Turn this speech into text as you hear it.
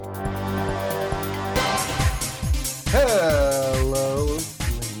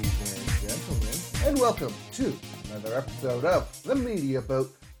welcome to another episode of the Media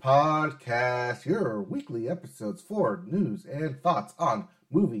Boat Podcast, your weekly episodes for news and thoughts on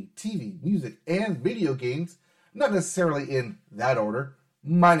movie, TV, music, and video games, not necessarily in that order.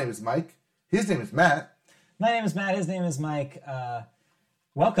 My name is Mike. His name is Matt. My name is Matt. His name is Mike.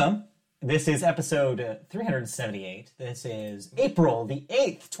 Welcome. This is episode 378. This is April the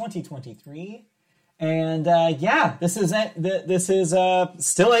 8th, 2023. And this is it. This is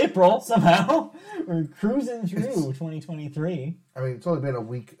still April somehow. We're cruising through 2023. I mean, it's only been a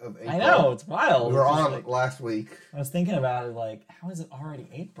week of April. I know, it's wild. We were on last week. I was thinking about it, like, how is it already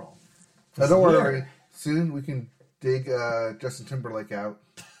April? Now, don't worry. Soon we can dig Justin Timberlake out.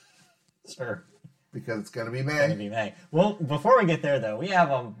 Sure. Because it's going to be May. It's going to be May. Well, before we get there, though, we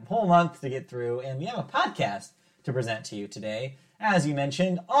have a whole month to get through, and we have a podcast to present to you today. As you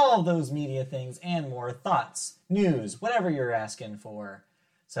mentioned, all of those media things and more, thoughts, news, whatever you're asking for.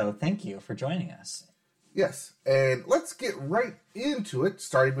 So thank you for joining us. Yes, and let's get right into it,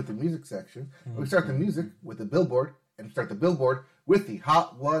 starting with the music section. Mm-hmm. We start the music with the Billboard, and start the Billboard with the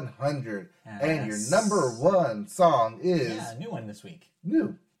Hot 100. Yes. And your number one song is... Yeah, a new one this week.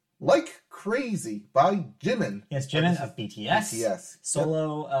 New. Like Crazy by Jimin. Yes, Jimin of BTS. BTS.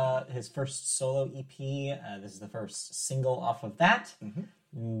 Solo, his first solo EP. This is the first single off of that.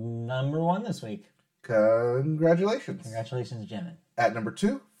 Mm-hmm. Number one this week. Congratulations. Congratulations, Jimin. At number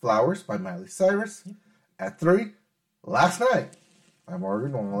 2, Flowers by Miley Cyrus. Yep. At 3, Last Night by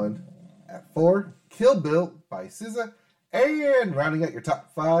Morgan Wallen. At 4, Kill Bill by SZA. And rounding out your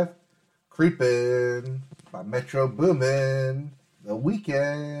top 5, Creepin' by Metro Boomin, The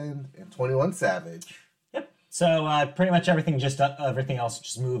Weeknd, and 21 Savage. Yep. So pretty much everything else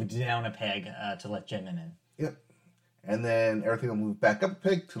just moved down a peg to let Jimin in. Yep. And then everything will move back up a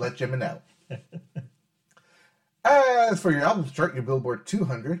peg to let Jimin out. As for your albums chart, your Billboard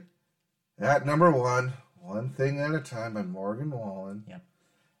 200, at number 1, One Thing at a Time by Morgan Wallen. Yep.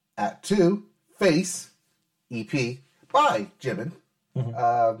 At 2, Face, EP by Jimin.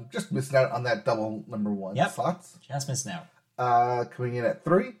 Mm-hmm. Just missing out on that double number 1 slots. Just missing out. Coming in at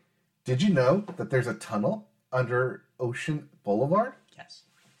 3, did you know that there's a tunnel under Ocean Boulevard? Yes.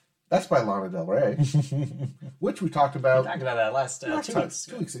 That's by Lana Del Rey, which we talked about. We talked about that last 2 weeks.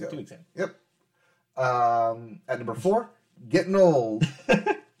 2 weeks ago. 2 weeks ago. Yep. At number 4, Getting Old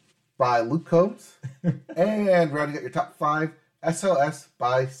by Luke Combs. And rounding out your top 5, SOS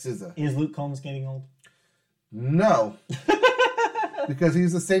by SZA. Is Luke Combs getting old? No. Because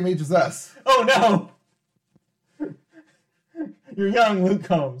he's the same age as us. Oh, no! You're young, Luke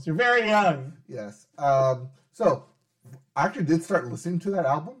Combs. You're very young. Yes. So, I actually did start listening to that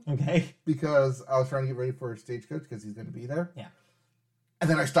album. Okay. Because I was trying to get ready for Stagecoach because he's going to be there. Yeah. And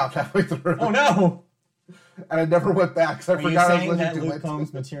then I stopped halfway through. Oh, no! And I never went back because I forgot I was listening to it. Are you saying that Luke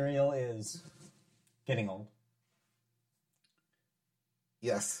Combs' material is getting old?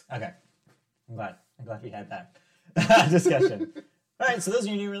 Yes. Okay. I'm glad we had that discussion. All right, so those are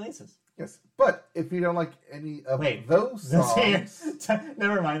your new releases. Yes, but if you don't like any of those songs...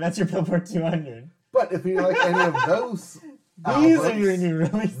 Never mind, that's your Billboard 200. But if you don't like any of those These are your new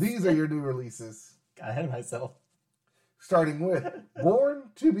releases. These are your new releases. Got ahead of myself. Starting with Born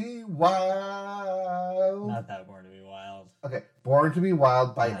to be Wild. Not that Born to be Wild. Okay, Born to be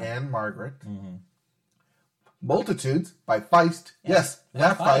Wild by Anne Margaret. Mm-hmm. Multitudes by Feist. Yes,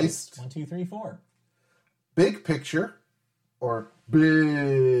 that Feist. 1, 2, 3, 4. Big Picture, or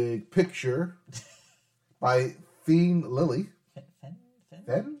Big Picture, by Fiend Lily.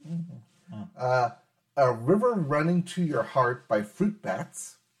 Fen? Mm-hmm. Oh. A River Running to Your Heart by Fruit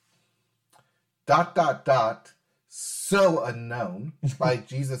Bats. ... So Unknown by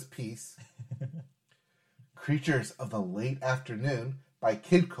Jesus Peace. Creatures of the Late Afternoon by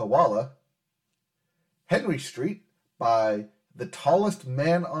Kid Koala. Henry Street by The Tallest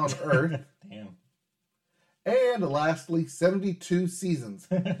Man on Earth. Damn. And lastly, 72 Seasons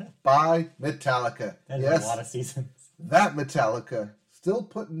by Metallica. That's a lot of seasons. That Metallica. Still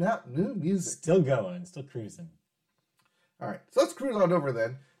putting out new music. Still going. Still cruising. All right. So let's cruise on over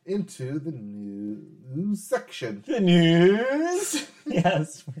then into the news section. The news?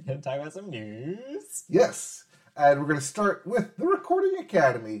 Yes. We're going to talk about some news. Yes. And we're going to start with the Recording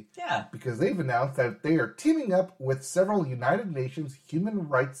Academy. Yeah. Because they've announced that they are teaming up with several United Nations human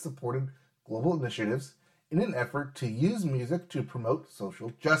rights supported global initiatives in an effort to use music to promote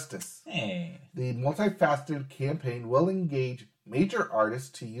social justice. Hey. The multifaceted campaign will engage major artists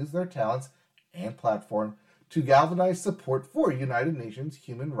to use their talents and platform to galvanize support for United Nations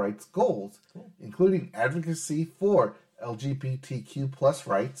human rights goals, including advocacy for LGBTQ plus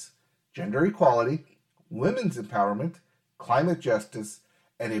rights, gender equality, women's empowerment, climate justice,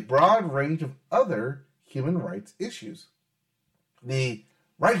 and a broad range of other human rights issues. The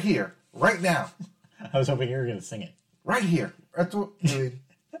right here, right now. I was hoping you were going to sing it. Right here. That's what it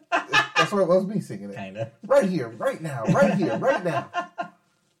was me singing it. Kind of. Right here, right now, right here, right now.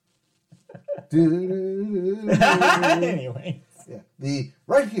 Anyway. Yeah. The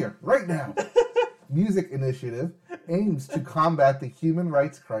right here, right now music initiative aims to combat the human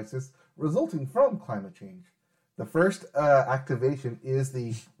rights crisis resulting from climate change. The first activation is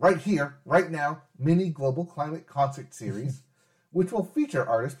the Right Here, Right Now mini global climate concert series, which will feature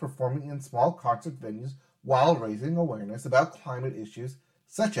artists performing in small concert venues while raising awareness about climate issues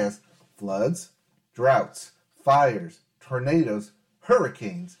such as floods, droughts, fires, tornadoes,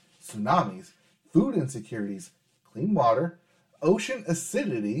 hurricanes, tsunamis, food insecurities, clean water, ocean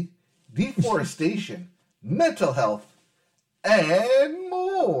acidity, deforestation, mental health, and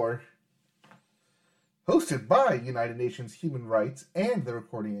more. Hosted by United Nations Human Rights and the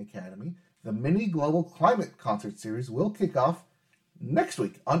Recording Academy, the mini global climate concert series will kick off next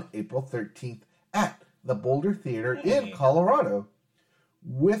week on April 13th at the Boulder Theater in Colorado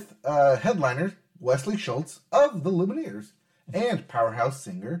with headliners Wesley Schultz of the Lumineers and powerhouse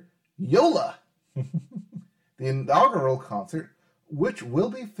singer Yola. The inaugural concert, which will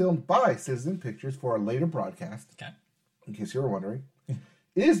be filmed by Citizen Pictures for a later broadcast, Okay. in case you were wondering,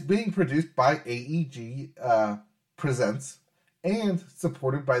 is being produced by AEG Presents and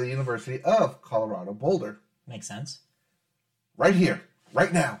supported by the University of Colorado Boulder. Makes sense. Right here,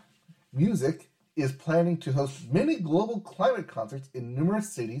 right now, Music is planning to host many global climate concerts in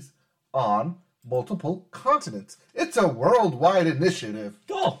numerous cities on multiple continents. It's a worldwide initiative.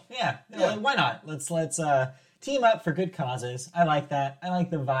 Cool. Yeah. Why not? Let's team up for good causes. I like that. I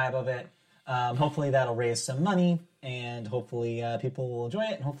like the vibe of it. Hopefully that'll raise some money, and hopefully people will enjoy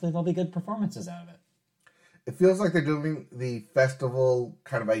it, and hopefully there'll be good performances out of it. It feels like they're doing the festival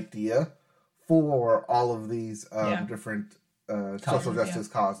kind of idea for all of these different social justice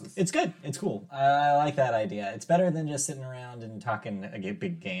causes. It's good. It's cool. I like that idea. It's better than just sitting around and talking a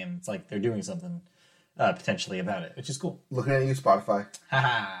big game. It's like they're doing something potentially about it, which is cool. Looking at you, Spotify.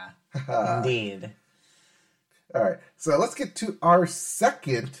 Haha. Indeed. All right. So let's get to our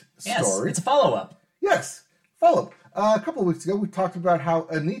second story. It's a follow-up. Yes. Follow-up. A couple of weeks ago, we talked about how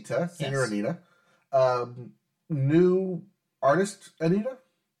Anitta, singer Anitta, new artist Anitta,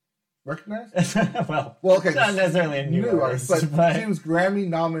 recognized? well, okay, not necessarily a new artist, but she was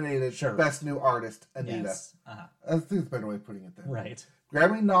Grammy-nominated Sure. Best New Artist Anitta. Yes. I think it's a better way of putting it then. Right.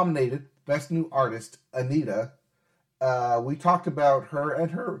 Grammy-nominated Best New Artist Anitta. We talked about her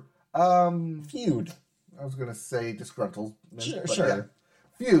and her feud. I was going to say disgruntlement. Sure. Yeah,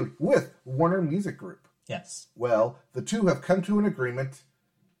 feud with Warner Music Group. Yes. Well, the two have come to an agreement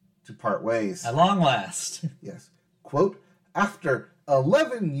to part ways. At long last. Yes. Quote, after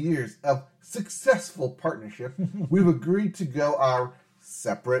 11 years of successful partnership, we've agreed to go our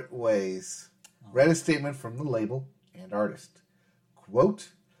separate ways. Read a statement from the label and artist. Quote,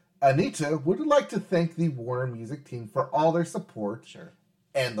 Anitta would like to thank the Warner Music team for all their support. Sure.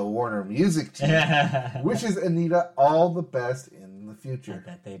 And the Warner Music team wishes Anitta all the best in the future. I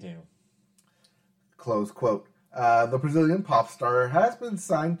bet they do. Close quote. The Brazilian pop star has been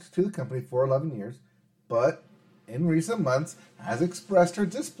signed to the company for 11 years, but in recent months has expressed her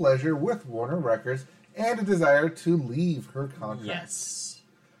displeasure with Warner Records and a desire to leave her contract. Yes.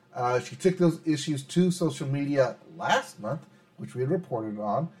 She took those issues to social media last month, which we had reported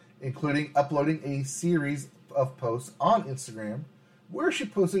on, including uploading a series of posts on Instagram where she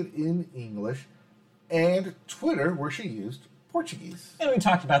posted in English, and Twitter, where she used Portuguese. And we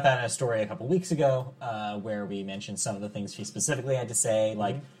talked about that in a story a couple weeks ago, where we mentioned some of the things she specifically had to say,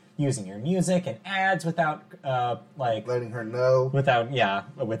 like using your music and ads without, letting her know,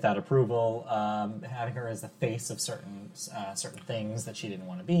 without approval, having her as the face of certain things that she didn't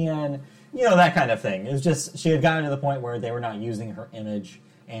want to be in, that kind of thing. It was just she had gotten to the point where they were not using her image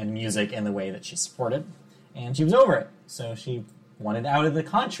and music in the way that she supported, and she was over it. So she wanted out of the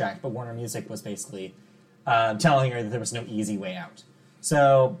contract, but Warner Music was basically telling her that there was no easy way out.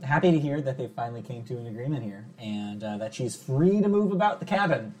 So happy to hear that they finally came to an agreement here, and that she's free to move about the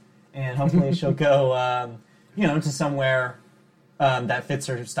cabin, and hopefully she'll go, to somewhere that fits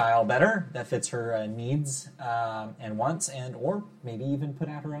her style better, that fits her needs and wants, and or maybe even put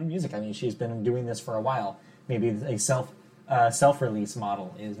out her own music. I mean, she's been doing this for a while. Maybe a self-release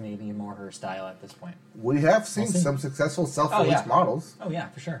model is maybe more her style at this point. We have seen some successill self-release models. Oh yeah,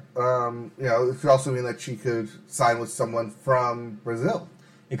 for sure. It could also mean that she could sign with someone from Brazil.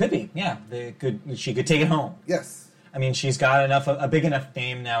 It could be, yeah. She could take it home. Yes. I mean, she's got a big enough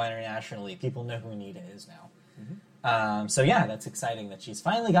name now internationally. People know who Anitta is now. So yeah, that's exciting that she's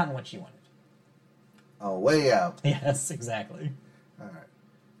finally gotten what she wanted. Oh, way out. Yes, exactly. All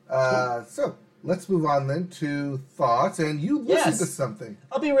right. So let's move on then to thoughts. And you listened to something.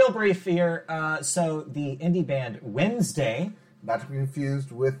 I'll be real brief here. So the indie band Wednesday. Not to be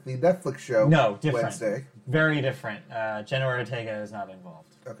confused with the Netflix show. No, different. Wednesday. Very different. Jenna Ortega is not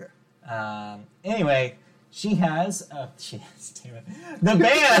involved. Okay. Anyway, she has. Damn it. The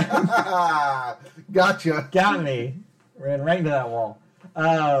band. Gotcha. Got me. Ran right into that wall.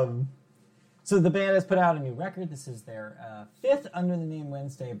 So the band has put out a new record. This is their fifth under the name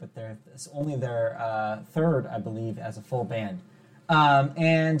Wednesday, but it's only their third, I believe, as a full band.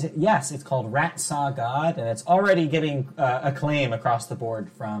 And yes, it's called Tetris God, and it's already getting acclaim across the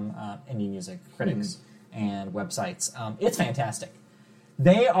board from indie music critics and websites. It's fantastic.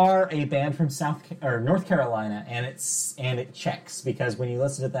 They are a band from North Carolina, and it checks because when you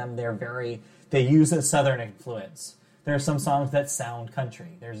listen to them, they use a Southern influence. There are some songs that sound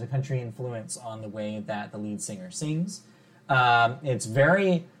country. There's a country influence on the way that the lead singer sings. It's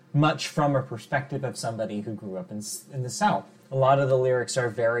very much from a perspective of somebody who grew up in the South. A lot of the lyrics are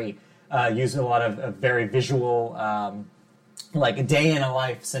use a lot of very visual, like day in a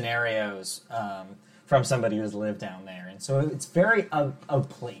life scenarios from somebody who's lived down there. And so it's very a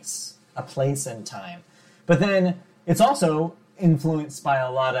place and time. But then it's also influenced by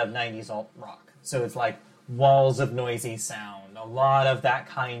a lot of 90s alt rock. So it's like walls of noisy sound, a lot of that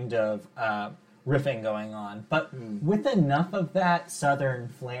kind of riffing going on, but with enough of that southern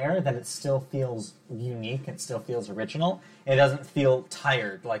flair that it still feels unique, it still feels original. It doesn't feel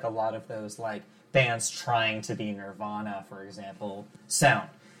tired like a lot of those like bands trying to be Nirvana, for example, sound.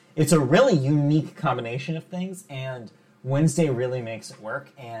 It's a really unique combination of things, and Wednesday really makes it work,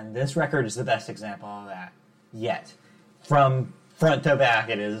 and this record is the best example of that yet. From front to back,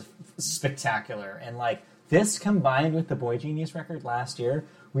 it is spectacular, and like this combined with the Boy Genius record last year,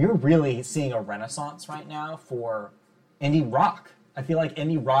 we're really seeing a renaissance right now for indie rock. I feel like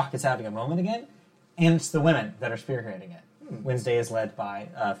indie rock is having a moment again, and it's the women that are spearheading it. Wednesday is led by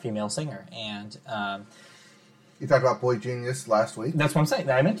a female singer, and you talked about Boy Genius last week. That's what I'm saying.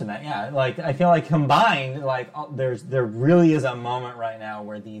 I mentioned that. Yeah, like I feel like combined, like there really is a moment right now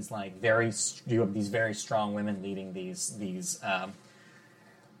where you have these very strong women leading these.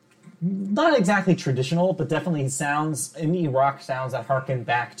 Not exactly traditional, but definitely indie rock sounds that harken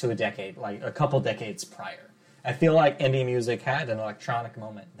back to a couple decades prior. I feel like indie music had an electronic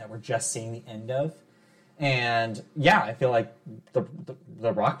moment that we're just seeing the end of. And yeah, I feel like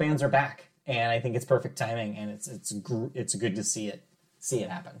the rock bands are back, and I think it's perfect timing, and it's good to see it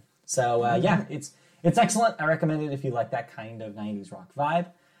happen. So yeah, it's excellent. I recommend it if you like that kind of 90s rock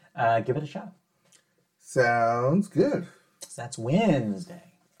vibe. Give it a shot. Sounds good. So that's Wednesday.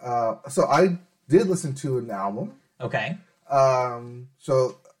 So I did listen to an album. Okay.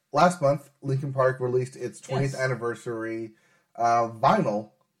 So last month, Linkin Park released its 20th anniversary vinyl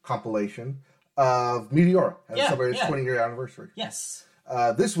compilation of Meteora, and celebrated its 20-year anniversary. Yes.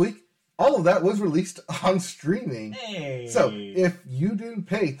 This week, all of that was released on streaming. Hey. So if you didn't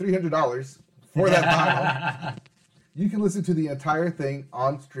pay $300 for that vinyl, you can listen to the entire thing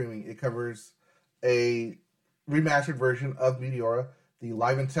on streaming. It covers a remastered version of Meteora, the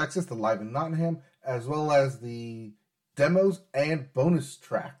Live in Texas, the Live in Nottingham, as well as the demos and bonus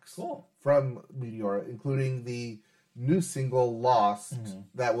tracks from Meteora, including the new single Lost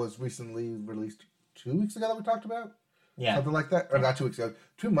that was recently released 2 weeks ago that we talked about? Yeah. Something like that? Or not 2 weeks ago,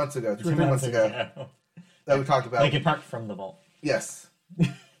 2 months ago, 2 or 3 months ago that we talked about. Linkin Park from the Vault. Yes.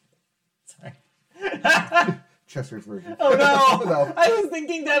 Sorry. Chester's version. Oh no! No. I was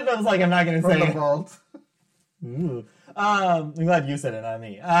thinking that, but I was like, I'm not going to say it. From the Vault. Ooh. I'm glad you said it, not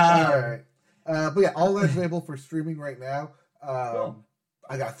me. All right. But yeah, all that's available for streaming right now. Cool.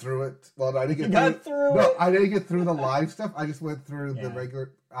 I got through it. Well, I didn't get through it? No, I didn't get through the live stuff. I just went through the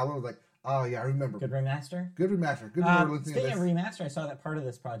regular album. I was like, oh yeah, I remember. Good remaster? Good remaster. Good remaster. Speaking of remaster, I saw that part of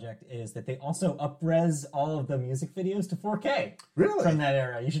this project is that they also up-res all of the music videos to 4K. Really? From that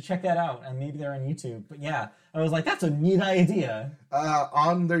era. You should check that out. And maybe they're on YouTube. But yeah, I was like, that's a neat idea.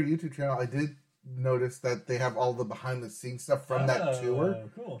 On their YouTube channel, I did notice that they have all the behind-the-scenes stuff from that tour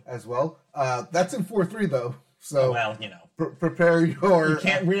as well. That's in 4:3 though. So, well, prepare your... You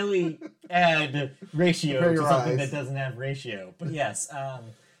can't really add ratio to something that doesn't have ratio. But yes.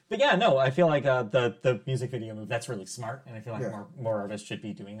 But yeah, no, I feel like the music video move, that's really smart. And I feel like more artists should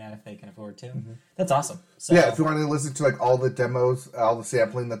be doing that if they can afford to. Mm-hmm. That's awesome. So, yeah, if you want to listen to like all the demos, all the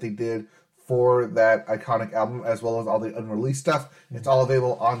sampling that they did for that iconic album, as well as all the unreleased stuff, it's all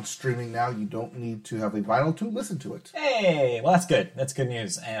available on streaming now. You don't need to have a vinyl to listen to it. Hey, well, that's good. That's good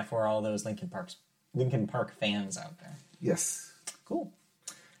news for all those Linkin Park Linkin Park fans out there. Yes. Cool.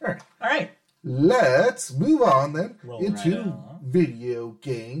 All right. Let's move on then Roll into right on. video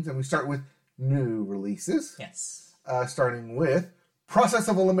games. And we start with new releases. Yes. Starting with Process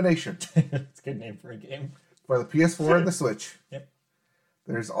of Elimination. It's a good name for a game. For the PS4 and the Switch. Yep.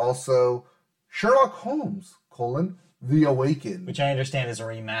 There's also Sherlock Holmes, The Awakened. Which I understand is a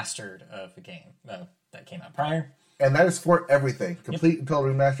remastered of a game that came out prior. And that is for everything. Complete and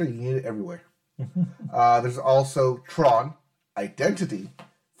total remaster. You can get it everywhere. There's also Tron Identity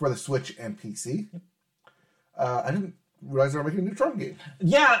for the Switch and PC. I didn't realize they were making a new Tron game.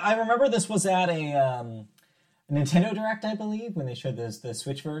 Yeah, I remember this was at a Nintendo Direct, I believe, when they showed the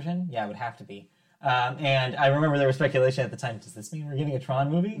Switch version. Yeah, it would have to be. And I remember there was speculation at the time, does this mean we're getting a Tron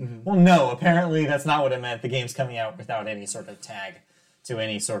movie? Mm-hmm. Well, no, apparently that's not what it meant. The game's coming out without any sort of tag to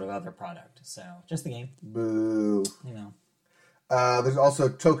any sort of other product. So, just the game. Boo. You know. There's also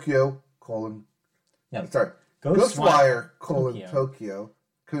Ghostwire, Tokyo,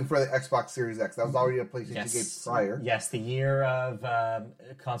 coming for the Xbox Series X. That was already a PlayStation game prior. Yes, the year of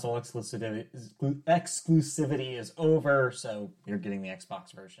console exclusivity is over, so you're getting the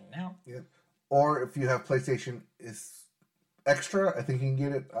Xbox version now. Yep. Or if you have PlayStation is Extra, I think you can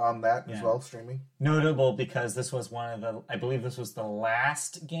get it on that as well, streaming. Notable because this was I believe this was the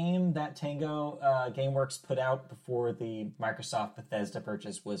last game that Tango GameWorks put out before the Microsoft Bethesda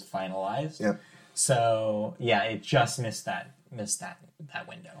purchase was finalized. Yep. So yeah, it just missed that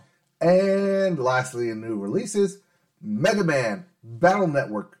window. And lastly, in new releases, Mega Man Battle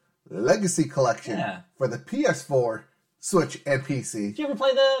Network Legacy Collection for the PS4, Switch, and PC. Did you ever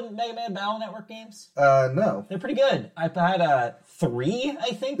play the Mega Man Battle Network games? No. They're pretty good. I've had 3,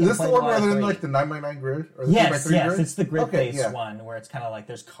 I think. Is this the one rather than like the 9x9 grid? Or the yes, 3x3 grid? It's the grid-based one where it's kind of like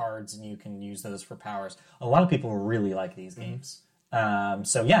there's cards and you can use those for powers. A lot of people really like these games.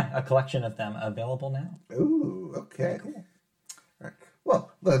 So yeah, a collection of them available now. Ooh, okay. Cool. All right.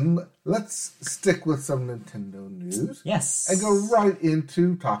 Well, then let's stick with some Nintendo news. Yes. And go right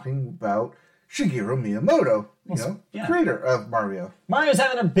into talking about Shigeru Miyamoto, creator of Mario. Mario's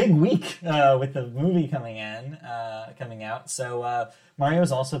having a big week with the movie coming out. So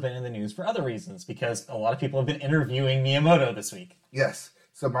Mario's also been in the news for other reasons because a lot of people have been interviewing Miyamoto this week. Yes.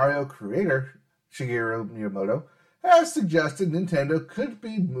 So Mario creator Shigeru Miyamoto has suggested Nintendo could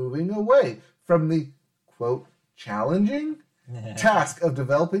be moving away from the, quote, challenging task of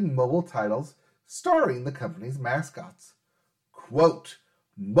developing mobile titles starring the company's mascots. Quote,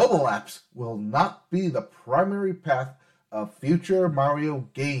 mobile apps will not be the primary path of future Mario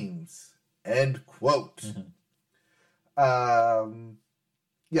games. End quote. Miyamoto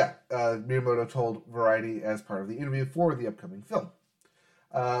told Variety as part of the interview for the upcoming film.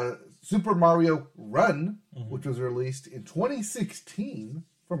 Super Mario Run, which was released in 2016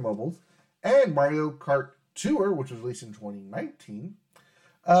 for mobiles, and Mario Kart Tour, which was released in 2019,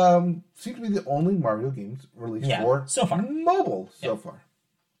 seem to be the only Mario games released for mobile so far.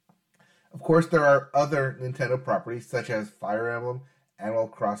 Of course, there are other Nintendo properties such as Fire Emblem, Animal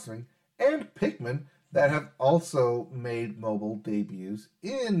Crossing, and Pikmin that have also made mobile debuts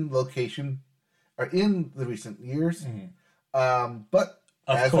in the recent years. But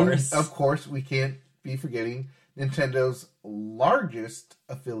of course, we can't be forgetting Nintendo's largest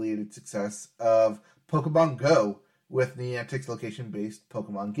affiliated success of Pokemon Go with Niantic's location-based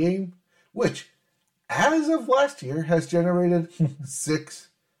Pokemon game, which, as of last year, has generated $6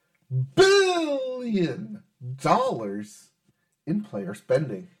 billion in player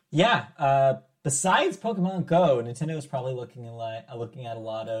spending. Yeah. Besides Pokemon Go, Nintendo is probably looking at a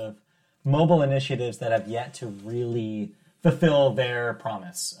lot of mobile initiatives that have yet to really fulfill their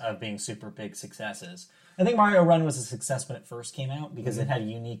promise of being super big successes. I think Mario Run was a success when it first came out because it had a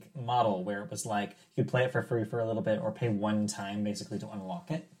unique model where it was like you could play it for free for a little bit or pay one time basically to unlock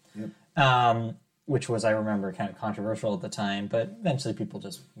it. Which was, I remember, kind of controversial at the time, but eventually people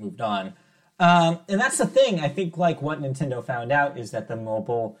just moved on. And that's the thing. I think like what Nintendo found out is that the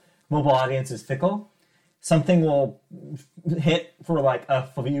mobile audience is fickle. Something will hit for like a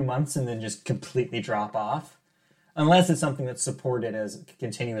few months and then just completely drop off. Unless it's something that's supported as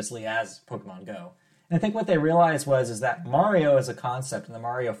continuously as Pokemon Go. And I think what they realized is that Mario as a concept and the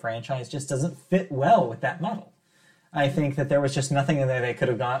Mario franchise just doesn't fit well with that model. I think that there was just nothing in there they could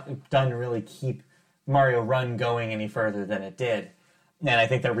have done to really keep Mario Run going any further than it did. And I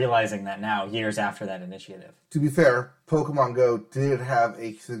think they're realizing that now, years after that initiative. To be fair, Pokemon Go did have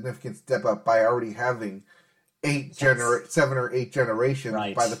a significant step up by already having 7 or 8 generations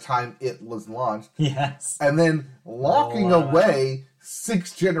by the time it was launched. Yes. And then locking away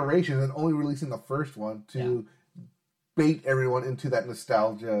 6 generations and only releasing the first one to bait everyone into that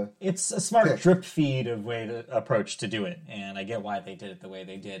nostalgia. It's a smart drip feed approach to do it, and I get why they did it the way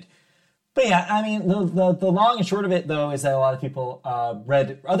they did. But yeah, I mean, the long and short of it, though, is that a lot of people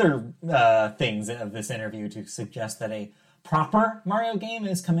read other things of this interview to suggest that a proper Mario game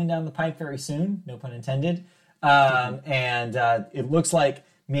is coming down the pipe very soon, no pun intended. And it looks like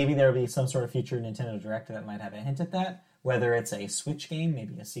maybe there will be some sort of future Nintendo Direct that might have a hint at that. Whether it's a Switch game,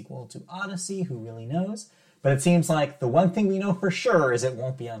 maybe a sequel to Odyssey, who really knows? But it seems like the one thing we know for sure is it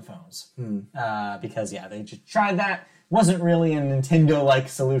won't be on phones. Because, yeah, they just tried that. Wasn't really a Nintendo-like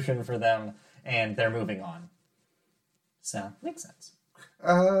solution for them, and they're moving on. So, makes sense.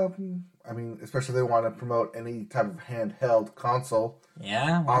 I mean, especially if they want to promote any type of handheld console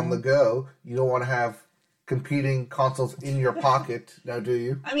on the go. You don't want to have competing consoles in your pocket, now do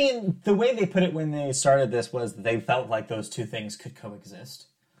you? I mean, the way they put it when they started this was that they felt like those two things could coexist.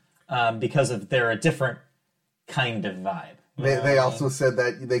 Because they're a different kind of vibe. They also said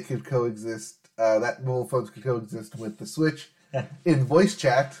that they could coexist, that mobile phones could coexist with the Switch in voice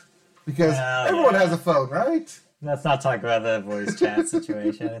chat, because everyone has a phone, right? Let's not talk about the voice chat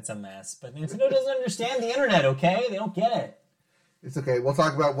situation. It's a mess. But Nintendo doesn't understand the internet, okay? They don't get it. It's okay. We'll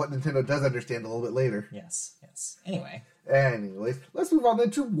talk about what Nintendo does understand a little bit later. Yes. Anyways, let's move on then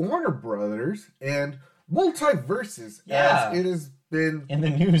to Warner Brothers and MultiVersus, as it has been in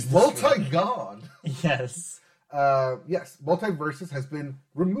the news this week. Gone. Yes. Yes, MultiVersus has been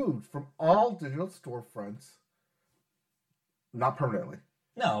removed from all digital storefronts. Not permanently.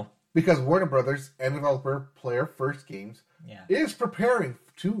 No. Because Warner Brothers and developer Player First Games is preparing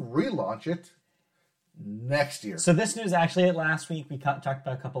to relaunch it next year. So this news actually last week we talked about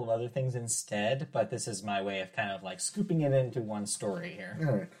a couple of other things instead, but this is my way of kind of like scooping it into one story here.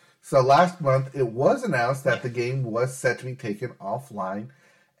 All right. So last month it was announced that the game was set to be taken offline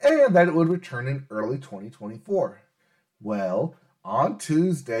and that it would return in early 2024. Well, on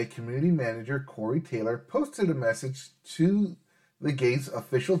Tuesday, community manager Corey Taylor posted a message to the game's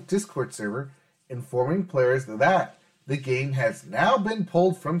official Discord server informing players that the game has now been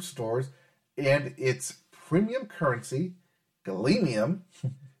pulled from stores and its premium currency, Galenium,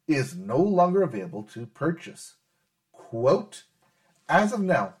 is no longer available to purchase. Quote, as of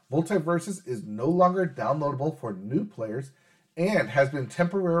now, MultiVersus is no longer downloadable for new players and has been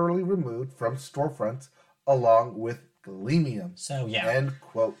temporarily removed from storefronts along with Galenium. So, yeah. End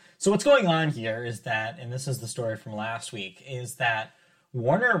quote. So what's going on here is that, and this is the story from last week, is that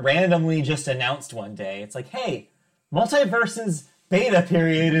Warner randomly just announced one day, it's like, hey, MultiVersus beta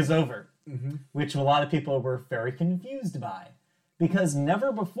period is over. Which a lot of people were very confused by. Because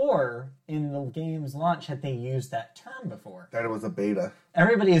never before in the game's launch had they used that term before. That it was a beta.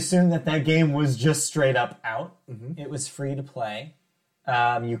 Everybody assumed that game was just straight up out. It was free to play.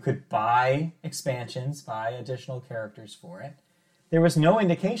 You could buy expansions, buy additional characters for it. There was no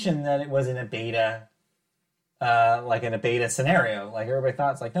indication that it was in a beta, like in a beta scenario. Like everybody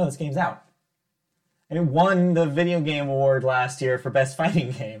thought, it's like, no, this game's out. And it won the video game award last year for best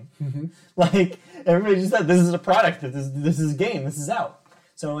fighting game. Like everybody just said, this is a product. This is a game. This is out.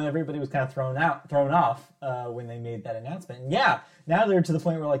 So everybody was kind of thrown off when they made that announcement. And yeah, now they're to the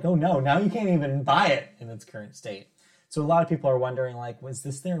point where like, oh no, now you can't even buy it in its current state. So a lot of people are wondering like, was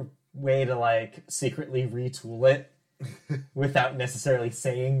this their way to like secretly retool it without necessarily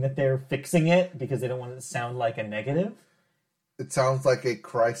saying that they're fixing it because they don't want it to sound like a negative? It sounds like a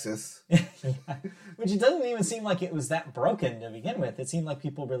crisis. Which it doesn't even seem like it was that broken to begin with. It seemed like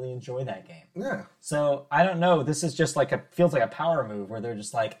people really enjoy that game. Yeah. So, I don't know. This is just like feels like a power move where they're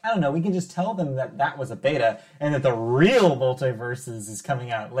just like, I don't know, we can just tell them that was a beta and that the real MultiVersus is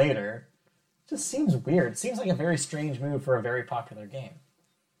coming out later. It just seems weird. It seems like a very strange move for a very popular game.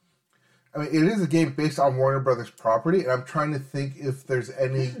 I mean, it is a game based on Warner Brothers property, and I'm trying to think if there's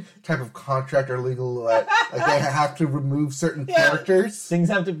any type of contract or legal like they have to remove certain characters. Things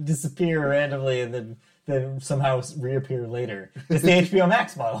have to disappear randomly and then somehow reappear later. It's the HBO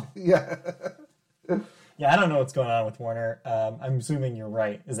Max model. Yeah. Yeah, I don't know what's going on with Warner. I'm assuming you're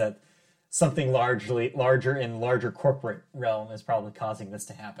right, is that something larger in larger corporate realm is probably causing this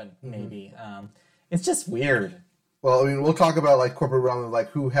to happen, maybe. It's just weird. Well, I mean, we'll talk about like corporate realm of like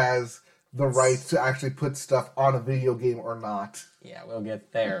who has the rights to actually put stuff on a video game or not. Yeah, we'll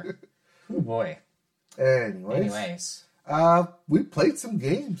get there. Oh boy. Anyways. We played some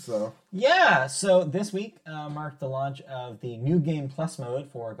games, though. Yeah, so this week marked the launch of the New Game Plus mode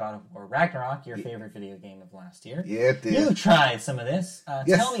for God of War Ragnarok, your favorite video game of last year. Yeah, it did. You tried some of this.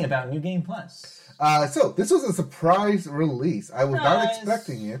 Yes. Tell me about New Game Plus. So, this was a surprise release. I was not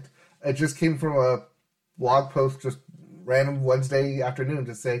expecting it. It just came from a blog post just random Wednesday afternoon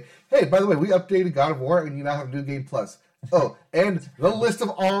to say, hey, by the way, we updated God of War and you now have New Game Plus. Oh, and the list of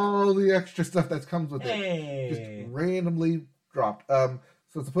all the extra stuff that comes with it just randomly dropped.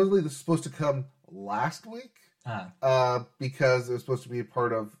 So supposedly this is supposed to come last week because it was supposed to be a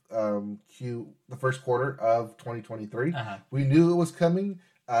part of the first quarter of 2023. We knew it was coming.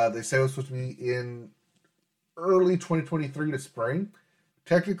 They said it was supposed to be in early 2023 to spring.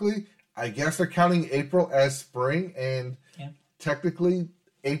 Technically, I guess they're counting April as spring, and technically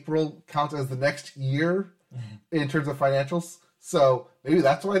April counts as the next year in terms of financials. So maybe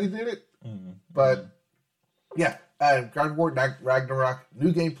that's why they did it. But yeah, God of War Ragnarok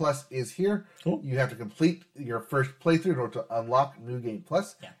New Game Plus is here. Cool. You have to complete your first playthrough in order to unlock New Game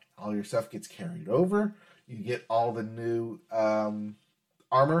Plus. Yeah. All your stuff gets carried over. You get all the new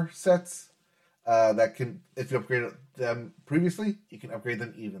armor sets that can, if you upgraded them previously, you can upgrade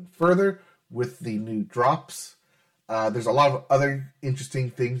them even further with the new drops. There's a lot of other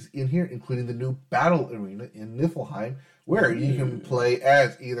interesting things in here, including the new battle arena in Niflheim, where you can play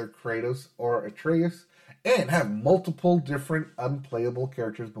as either Kratos or Atreus and have multiple different unplayable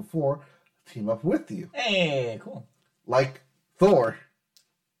characters before team up with you. Hey, cool. Like Thor,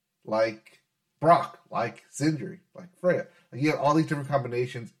 like Brock, like Sindri, like Freya. Like, you have all these different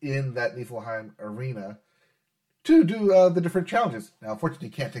combinations in that Niflheim arena to do the different challenges. Now, unfortunately,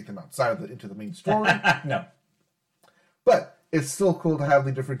 you can't take them outside of into the main story. No. But it's still cool to have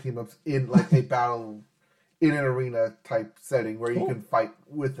the different team-ups in like a battle in an arena type setting where you can fight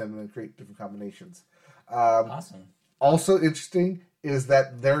with them and create different combinations. Awesome. Also interesting is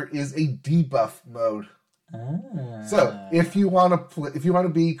that there is a debuff mode. So if you want to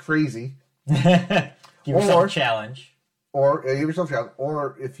be crazy, give yourself a challenge, or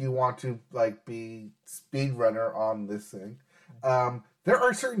if you want to like be speedrunner on this thing, there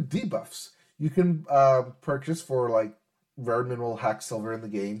are certain debuffs you can purchase for like rare mineral hack silver in the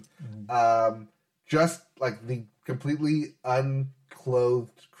game. Just like the completely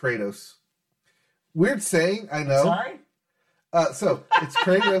unclothed Kratos. Weird saying, I know. Sorry? So, it's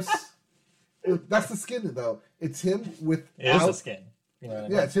Kratos. That's the skin, though. It's him without... It is the skin. You know what I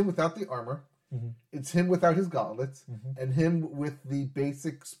mean? Yeah, it's him without the armor. It's him without his gauntlets. And him with the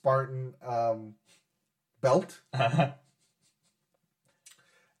basic Spartan belt.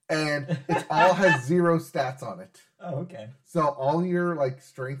 And it all has 0 stats on it. Oh, okay. So all your like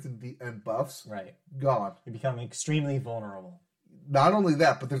strengths and buffs, gone. You become extremely vulnerable. Not only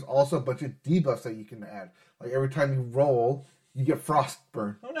that, but there's also a bunch of debuffs that you can add. Like every time you roll, you get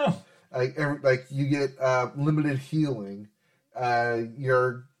frostburn. Oh no! Like you get limited healing.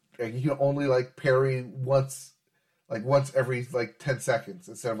 You can only like parry once every like 10 seconds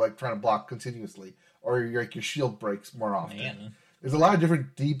instead of like trying to block continuously, or your shield breaks more often. Man. There's a lot of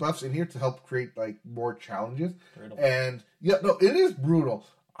different debuffs in here to help create like more challenges. Brutal. And yeah, no, it is brutal.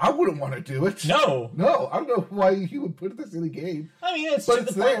 I wouldn't want to do it. No, I don't know why you would put this in a game. I mean, it's to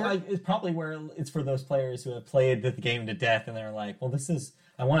the point. Like, it's probably where it's for those players who have played the game to death, and they're like, "Well,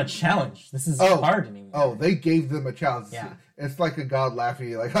 I want a challenge. This is hard anymore." Oh, they gave them a challenge. Yeah, it's like a god laughing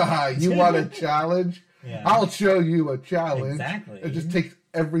at you, like, "Haha, you want a challenge? Yeah. I'll show you a challenge." Exactly. It just takes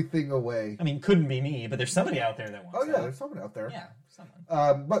everything away. I mean, couldn't be me, but there's somebody out there that wants. Oh yeah, there's someone out there. Yeah,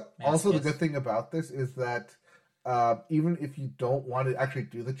 someone. But also the good thing about this is that even if you don't want to actually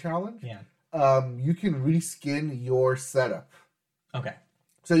do the challenge, you can reskin your setup. Okay.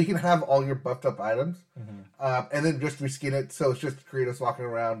 So you can have all your buffed up items, and then just reskin it so it's just Kratos walking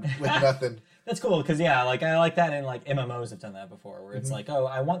around with nothing. That's cool because I like that in like MMOs have done that before, where it's like, oh,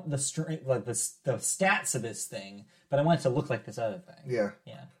 I want the stats of this thing, but I want it to look like this other thing. Yeah.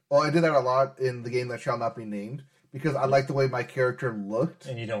 Well, I did that a lot in the game that shall not be named because I liked the way my character looked,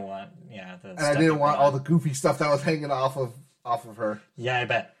 and you don't want and I didn't want all the goofy stuff that was hanging off of her. Yeah, I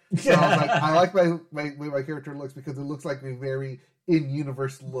bet. So I was like, I like my way my character looks because it looks like a very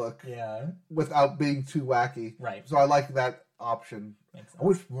in-universe look. Yeah. Without being too wacky. Right. So I like that option. I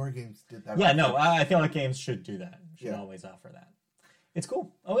wish more games did that. Yeah, no, I feel like games should do that. Should always offer that. It's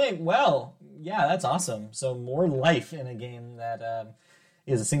cool. Okay, well, yeah, that's awesome. So more life in a game that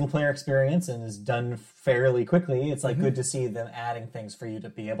is a single-player experience and is done fairly quickly. It's like good to see them adding things for you to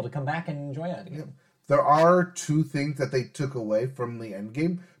be able to come back and enjoy it again. Yeah. There are 2 things that they took away from the end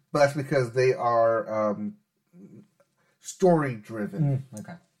game, but that's because they are story-driven.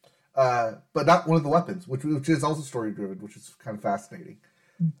 Okay. But not one of the weapons, which is also story-driven, which is kind of fascinating.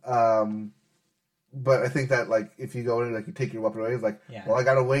 But I think that, like, if you go in and, like, you take your weapon away, it's like, well, I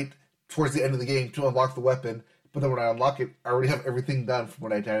gotta wait towards the end of the game to unlock the weapon, but then when I unlock it, I already have everything done from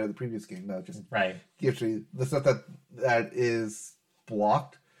what I did in the previous game. No, just gives me the stuff that is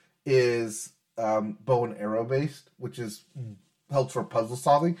blocked is bow and arrow based, which is helps for puzzle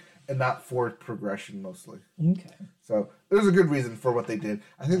solving and not for progression mostly. Okay. So there's a good reason for what they did.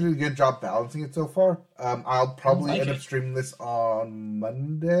 I think they did a good job balancing it so far. I'll probably end up streaming this on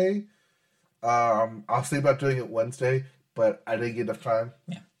Monday. I'll say about doing it Wednesday, but I didn't get enough time.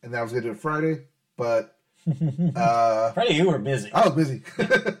 Yeah. And then I was going to do it Friday, but... Friday, you were busy. I was busy.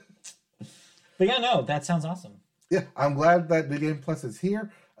 But yeah, no, that sounds awesome. Yeah, I'm glad that the Game Plus is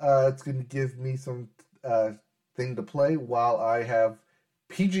here. It's going to give me some thing to play while I have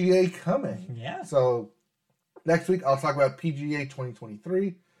PGA coming. Yeah. So next week I'll talk about PGA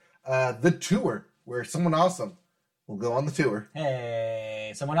 2023, the tour, where someone awesome will go on the tour.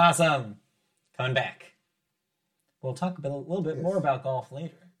 Hey, someone awesome coming back. We'll talk a little bit more about golf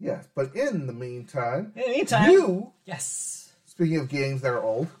later. Yes, but in the meantime, yes. Speaking of games that are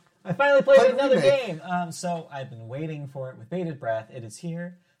old, I finally played another game. So I've been waiting for it with bated breath. It is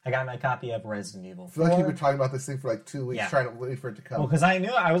here. I got my copy of Resident Evil 4. I feel like you've been talking about this thing for like 2 weeks, trying to wait for it to come. Well, because I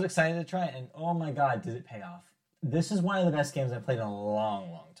knew I was excited to try it, and oh my god, did it pay off. This is one of the best games I've played in a long,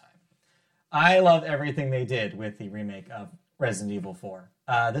 long time. I love everything they did with the remake of Resident Evil 4.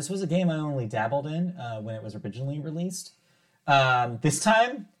 This was a game I only dabbled in when it was originally released. This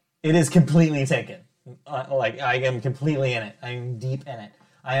time, it is completely taken. I am completely in it. I am deep in it.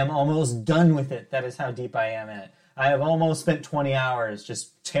 I am almost done with it. That is how deep I am in it. I have almost spent 20 hours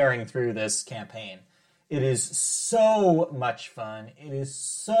just tearing through this campaign. It is so much fun. It is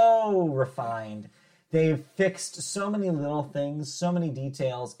so refined. They've fixed so many little things, so many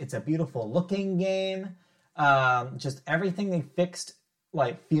details. It's a beautiful looking game. Just everything they fixed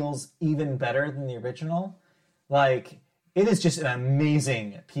feels even better than the original. It is just an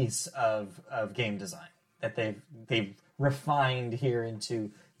amazing piece of game design that they've refined here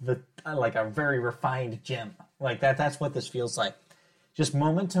into a very refined gem. That's what this feels like. Just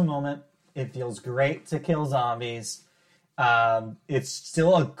moment to moment, it feels great to kill zombies. It's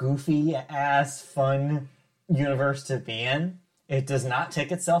still a goofy ass fun universe to be in. It does not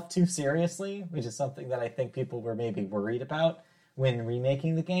take itself too seriously, which is something that I think people were maybe worried about when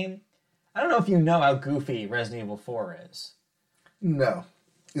remaking the game. I don't know if you know how goofy Resident Evil 4 is. No.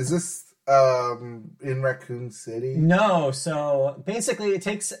 Is this in Raccoon City? No, so basically it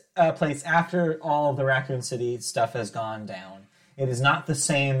takes place after all of the Raccoon City stuff has gone down. It is not the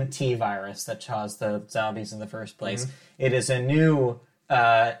same T-virus that caused the zombies in the first place. Mm-hmm. It is a new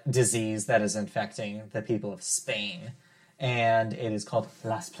disease that is infecting the people of Spain, and it is called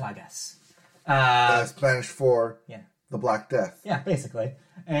Las Plagas. Spanish for the Black Death. Yeah, basically.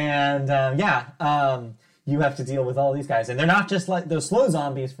 And you have to deal with all these guys. And they're not just like those slow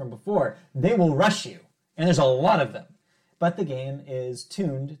zombies from before. They will rush you. And there's a lot of them. But the game is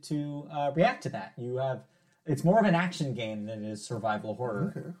tuned to react to that. It's more of an action game than it is survival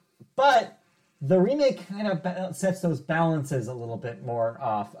horror. Okay. But the remake kind of sets those balances a little bit more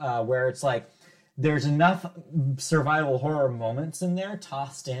off, where it's there's enough survival horror moments in there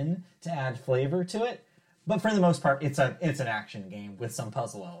tossed in to add flavor to it. But for the most part, it's an action game with some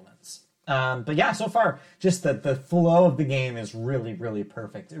puzzle elements. But yeah, so far, just the flow of the game is really, really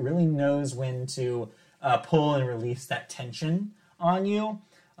perfect. It really knows when to pull and release that tension on you.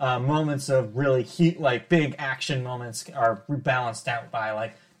 Moments of really big action moments are balanced out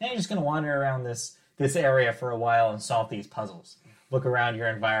by now you're just going to wander around this area for a while and solve these puzzles. Look around your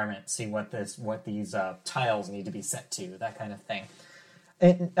environment, see what these tiles need to be set to, that kind of thing.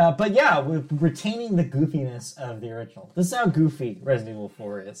 But yeah, with retaining the goofiness of the original. This is how goofy Resident Evil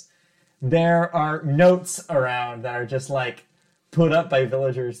 4 is. There are notes around that are just put up by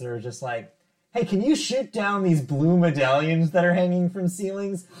villagers that are just hey, can you shoot down these blue medallions that are hanging from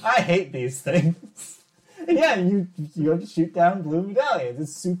ceilings? I hate these things. And yeah, you have to shoot down blue medallions.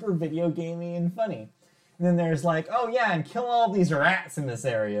 It's super video gamey and funny. And then there's and kill all these rats in this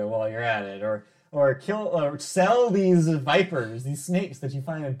area while you're at it, or kill or sell these vipers, these snakes that you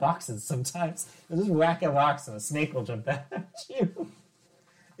find in boxes sometimes. You'll just whack a box and a snake will jump at you.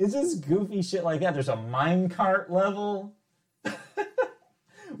 It's just goofy shit like that. There's a minecart level.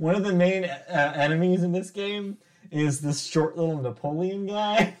 One of the main enemies in this game is this short little Napoleon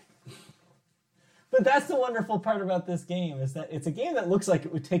guy. But that's the wonderful part about this game, is that it's a game that looks like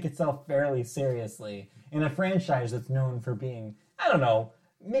it would take itself fairly seriously in a franchise that's known for being, I don't know,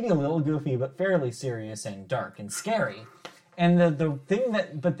 maybe a little goofy, but fairly serious and dark and scary. And the thing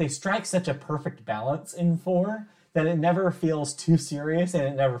but they strike such a perfect balance in 4 that it never feels too serious and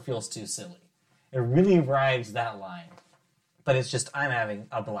it never feels too silly. It really rides that line. But it's just, I'm having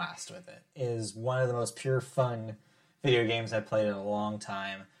a blast with it. It is one of the most pure fun video games I've played in a long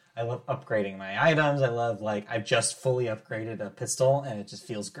time. I love upgrading my items. I love, I've just fully upgraded a pistol, and it just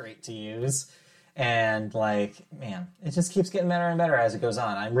feels great to use. And, like, man, it just keeps getting better and better as it goes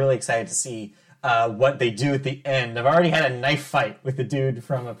on. I'm really excited to see what they do at the end. I've already had a knife fight with the dude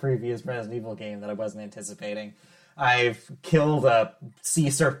from a previous Resident Evil game that I wasn't anticipating. I've killed a sea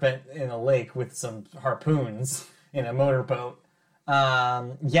serpent in a lake with some harpoons in a motorboat.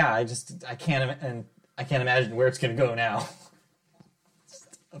 Yeah, I can't imagine where it's going to go now.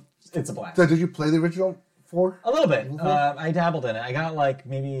 It's a blast. So did you play the original 4? A little bit. I dabbled in it. I got like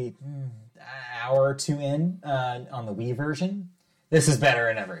maybe an hour or two in on the Wii version. This is better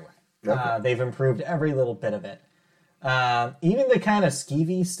in every way. Okay. They've improved every little bit of it. Even the kind of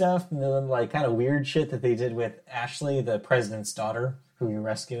skeevy stuff, and the like kind of weird shit that they did with Ashley, the president's daughter, who you're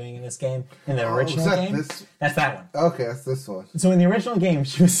rescuing in this game, in the original game. That's that one. Okay, that's this one. So in the original game,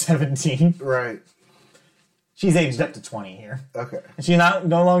 she was 17. Right. She's aged up to 20 here. Okay. And she's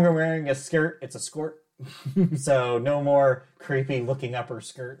no longer wearing a skirt, it's a skort. So no more creepy looking up her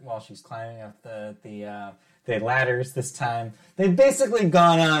skirt while she's climbing up the ladders this time. They've basically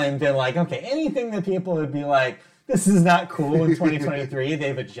gone on and been like, okay, anything that people would be like, this is not cool in 2023,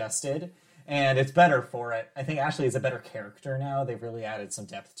 they've adjusted. And it's better for it. I think Ashley is a better character now. They've really added some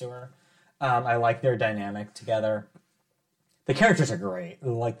depth to her. I like their dynamic together. The characters are great.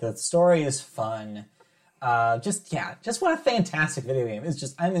 Like, the story is fun. Just what a fantastic video game. It's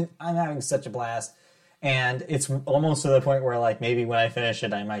just, I'm having such a blast. And it's almost to the point where, like, maybe when I finish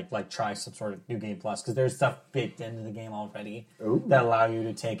it, I might, like, try some sort of New Game Plus, because there's stuff baked into the game already that allow you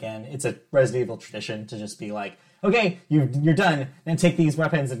to take in. It's a Resident Evil tradition to just be like, okay, you're done, then take these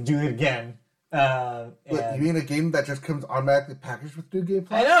weapons and do it again. You mean a game that just comes automatically packaged with New Game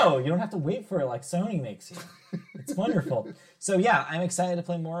Plus? I know, you don't have to wait for it like Sony makes you. It's wonderful. So yeah, I'm excited to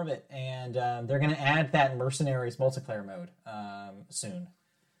play more of it, and they're going to add that Mercenaries multiplayer mode soon.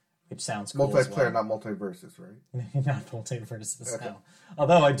 Which sounds cool. Multiplayer, not MultiVersus, right? Not MultiVersus, okay. No.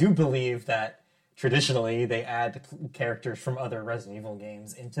 Although I do believe that traditionally they add characters from other Resident Evil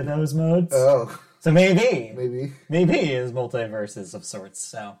games into those modes. Oh. So maybe is MultiVersus of sorts.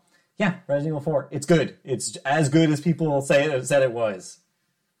 So yeah, Resident Evil 4. It's good. It's as good as people said it was.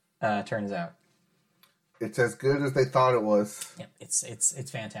 Turns out. It's as good as they thought it was. Yeah,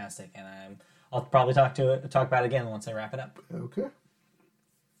 it's fantastic, and I'll probably talk about it again once I wrap it up. Okay.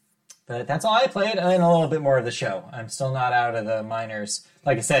 But that's all I played, and a little bit more of the show. I'm still not out of the minors.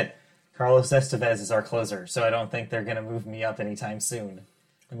 Like I said, Carlos Estevez is our closer, so I don't think they're going to move me up anytime soon.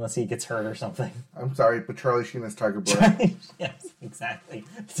 Unless he gets hurt or something. I'm sorry, but Charlie Sheen is Tiger Blood. Yes, exactly.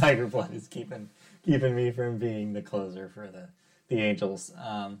 Tiger Blood is keeping me from being the closer for the Angels.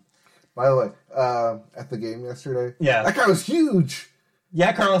 By the way, at the game yesterday, that guy was huge.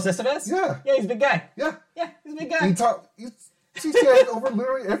 Yeah, Carlos Estevez? Yeah, he's a big guy. Yeah, he's a big guy. He's CGI over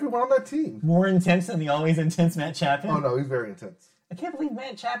literally everyone on that team. More intense than the always intense Matt Chapman? Oh, no, he's very intense. I can't believe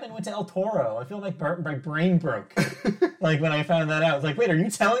Matt Chapman went to El Toro. I feel like my brain broke. Like, when I found that out. I was like, wait, are you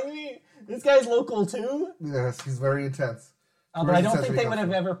telling me this guy's local, too? Yes, he's very intense. But I don't think they would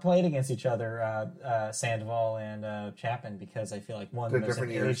have ever played against each other, Sandoval and Chapman, because I feel like, one, there's an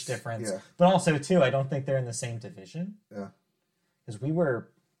age difference. Yeah. But also, two, I don't think they're in the same division. Yeah. Because we were...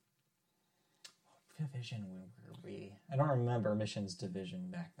 What division were we? I don't remember Mission's division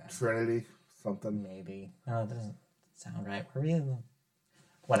back then. Trinity, something. Maybe. No, it doesn't sound right. Were we in the...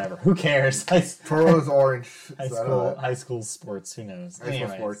 Whatever. Who cares? Toro's orange. High school sports. Who knows? High school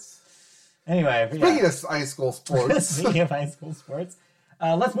sports. Anyway. Speaking of high school sports.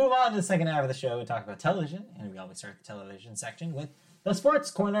 Let's move on to the second half of the show and talk about television. And we always start the television section with the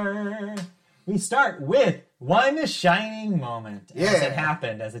Sports Corner. We start with one shining moment. As it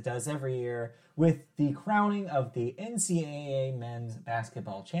happened, as it does every year, with the crowning of the NCAA Men's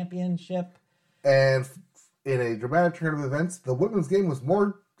Basketball Championship. And in a dramatic turn of events, the women's game was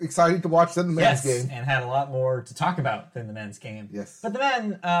more exciting to watch than the men's game. And had a lot more to talk about than the men's game. Yes. But the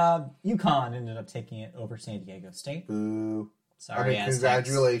men, UConn ended up taking it over San Diego State. Boo. Sorry, Aztecs.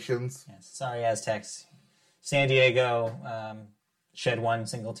 Congratulations. Yes, sorry, Aztecs. San Diego shed one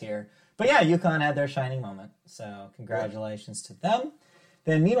single tear. But yeah, UConn had their shining moment. So congratulations to them.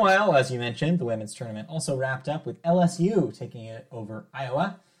 Then meanwhile, as you mentioned, the women's tournament also wrapped up with LSU taking it over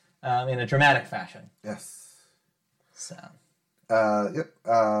Iowa in a dramatic fashion. Yes. So,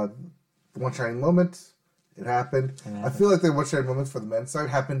 the one shining moment, it happened. I feel like the one shining moments for the men's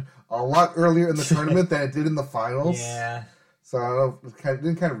side happened a lot earlier in the tournament than it did in the finals. Yeah. So I don't know, it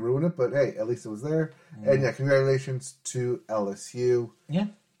didn't kind of ruin it, but hey, at least it was there. And congratulations to LSU. Yeah.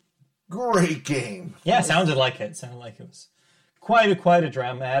 Great game. Yeah, it sounded like it. Sounded like it was quite a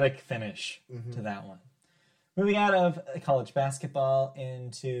dramatic finish to that one. Moving out of college basketball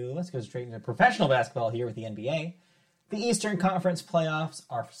let's go straight into professional basketball here with the NBA. The Eastern Conference playoffs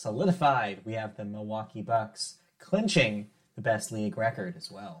are solidified. We have the Milwaukee Bucks clinching the best league record as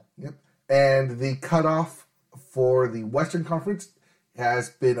well. Yep. And the cutoff for the Western Conference has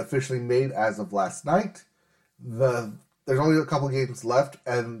been officially made as of last night. There's only a couple games left,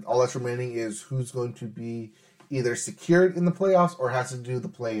 and all that's remaining is who's going to be either secured in the playoffs or has to do the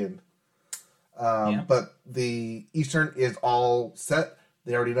play-in. But the Eastern is all set.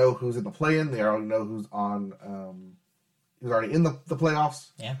 They already know who's in the play-in. They already know who's who's already in the playoffs.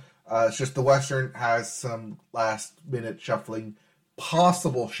 Yeah. It's just the Western has some last-minute shuffling,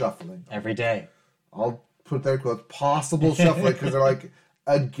 possible shuffling. Every day. I'll put there quotes, possible shuffling, because they're like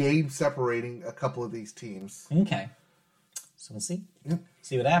a game separating a couple of these teams. Okay. So we'll see. Yep.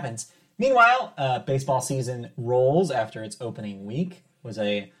 See what happens. Meanwhile, baseball season rolls after its opening week. Was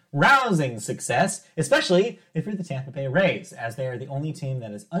a rousing success, especially if you're the Tampa Bay Rays, as they are the only team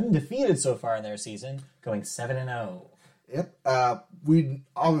that is undefeated so far in their season, going 7-0. Yep. We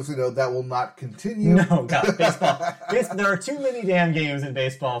obviously know that will not continue. No, God, baseball. There are too many damn games in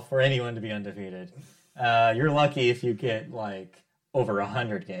baseball for anyone to be undefeated. You're lucky if you get, over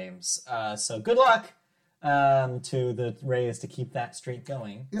 100 games. So good luck to the Rays to keep that streak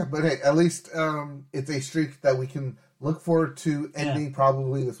going. Yeah, but hey, at least it's a streak that we can look forward to ending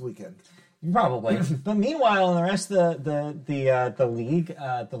probably this weekend. Probably. But meanwhile, in the rest of the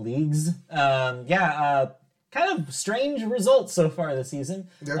leagues, kind of strange results so far this season.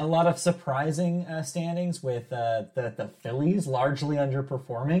 Yeah. A lot of surprising standings with the Phillies largely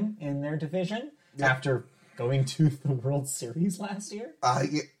underperforming in their division after going to the World Series last year.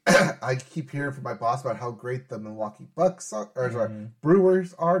 I keep hearing from my boss about how great the Milwaukee Bucks are,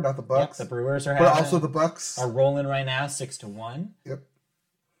 Brewers are, not the Bucks. Yep, the Brewers are but also the Bucks are rolling right now 6-1. Yep.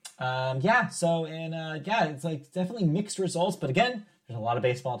 It's definitely mixed results, but again, there's a lot of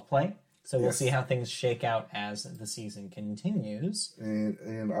baseball to play. So we'll see how things shake out as the season continues. And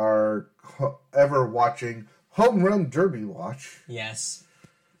in our ever-watching Home Run Derby watch, yes,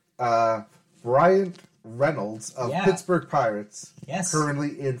 Bryant Reynolds of Pittsburgh Pirates,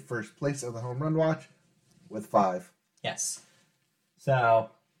 currently in first place of the Home Run watch with 5. Yes.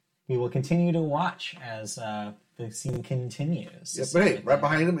 So we will continue to watch as the season continues. Yep, but hey, right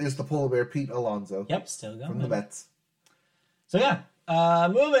behind him is the polar bear Pete Alonso. Yep, still going. From the Mets. So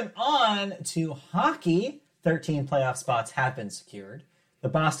moving on to hockey, 13 playoff spots have been secured. The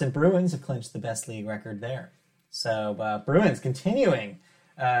Boston Bruins have clinched the best league record there. So Bruins continuing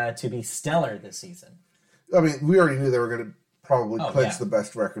to be stellar this season. I mean, we already knew they were going to probably clinch the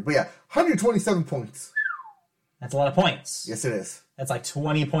best record. But 127 points. That's a lot of points. Yes, it is. That's like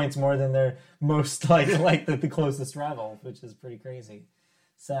 20 points more than their most the closest rival, which is pretty crazy.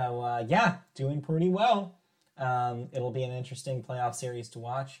 So doing pretty well. It'll be an interesting playoff series to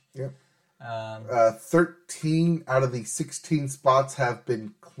watch. Yep. 13 out of the 16 spots have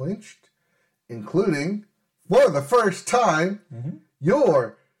been clinched, including, for the first time,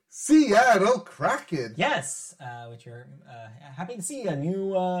 your Seattle Kraken. Yes, which you're happy to see a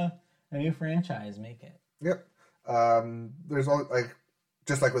new franchise make it. Yep. There's only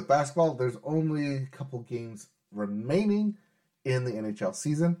just like with basketball, there's only a couple games remaining in the NHL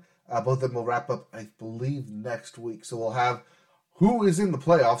season. Both of them will wrap up, I believe, next week. So we'll have who is in the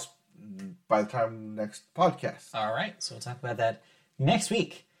playoffs by the time next podcast. All right, so we'll talk about that next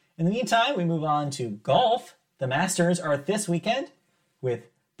week. In the meantime, we move on to golf. The Masters are this weekend with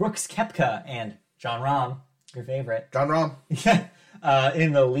Brooks Koepka and Jon Rahm, your favorite. Jon Rahm.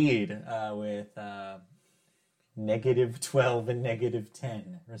 In the lead with -12 and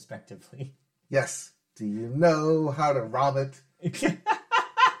 -10, respectively. Yes. Do you know how to Rahm it?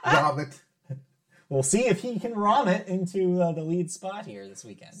 Rahm it. We'll see if he can Rahm it into the lead spot here this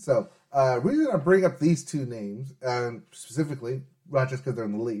weekend. So, reason I bring up these two names, specifically, not just because they're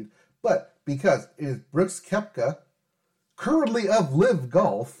in the lead, but because it is Brooks Koepka, currently of Live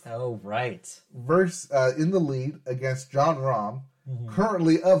Golf. Oh, right. Versus in the lead against Jon Rahm,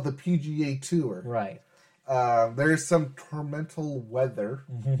 currently of the PGA Tour. Right. There's some tormental weather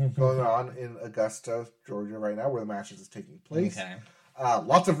going on in Augusta, Georgia right now, where the Masters is taking place. Okay.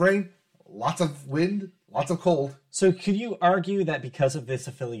 Lots of rain, lots of wind, lots of cold. So could you argue that because of this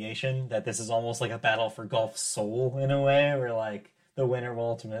affiliation, that this is almost like a battle for golf soul in a way, where the winner will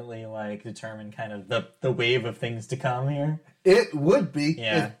ultimately determine kind of the wave of things to come here? It would be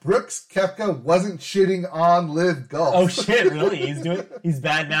if Brooks Koepka wasn't shitting on Live Golf. Oh shit, really? He's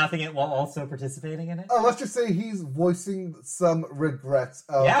bad-mouthing it while also participating in it? Oh, let's just say he's voicing some regrets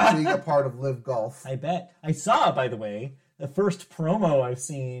of being a part of Live Golf. I bet. I saw, by the way, the first promo I've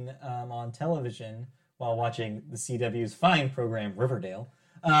seen on television while watching the CW's fine program, Riverdale.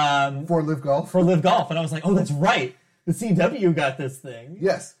 For Live Golf? For Live Golf. And I was like, oh, that's right. The CW got this thing.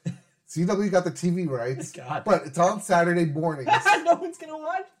 Yes. CW got the TV rights. God. But it's on Saturday mornings. No one's going to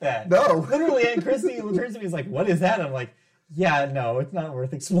watch that. No. Literally, and Christy turns to me, is like, what is that? I'm like, yeah, no, it's not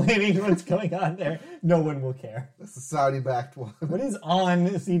worth explaining what's going on there. No one will care. That's the Saudi-backed one. What is on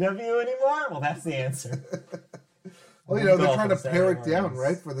CW anymore? Well, that's the answer. Well, they're trying to pare it down,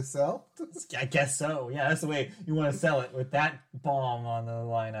 right, for the sell? I guess so. Yeah, that's the way you want to sell it, with that bomb on the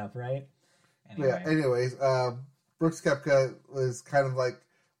lineup, right? Anyway. Yeah, anyways, Brooks Koepka was kind of like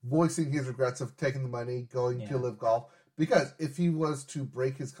voicing his regrets of taking the money, going to Live Golf, because if he was to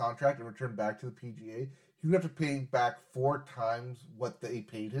break his contract and return back to the PGA, he would have to pay back 4 times what they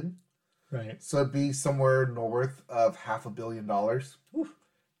paid him. Right. So it'd be somewhere north of $500 million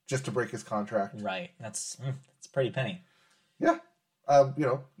just to break his contract. Right. That's a pretty penny. Yeah.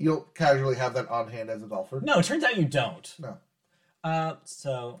 You don't casually have that on hand as a golfer. No, it turns out you don't. No.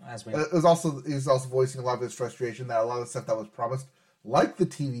 So as we... He was also voicing a lot of his frustration that a lot of stuff that was promised, like the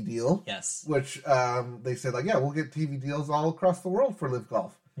TV deal, yes, which they said, like, yeah, we'll get TV deals all across the world for Live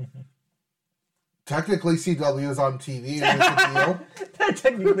Golf. Technically, CW is on TV. And it's a deal. They're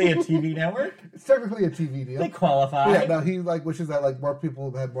technically a TV network. It's technically a TV deal. They qualify. Yeah, no, he wishes that like more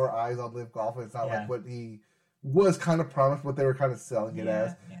people had more eyes on Live Golf. It's not like what he was kind of promised, what they were kind of selling it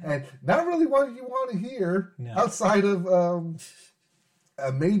as, and not really what you want to hear outside of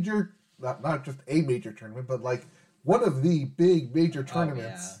a major, not just a major tournament, but like one of the big major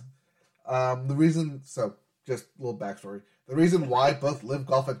tournaments. The reason, so just a little backstory. The reason why both Live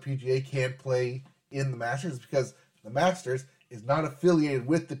Golf and PGA can't play in the Masters is because the Masters is not affiliated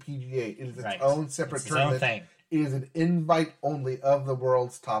with the PGA. It is its own separate tournament. Its own thing. It is an invite only of the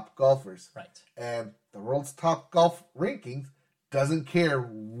world's top golfers. Right. And the world's top golf rankings doesn't care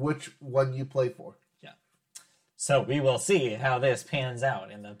which one you play for. Yeah. So we will see how this pans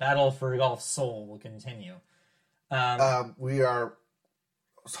out, and the battle for golf soul will continue. We are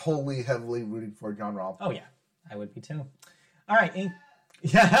wholly, heavily rooting for Jon Rahm. Oh, yeah. I would be too. All right.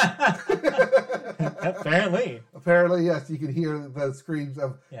 Yeah. Apparently, yes. You can hear the screams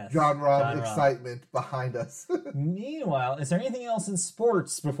of Jon Rahm excitement behind us. Meanwhile, is there anything else in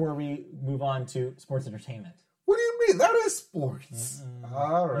sports before we move on to sports entertainment? What do you mean? That is sports.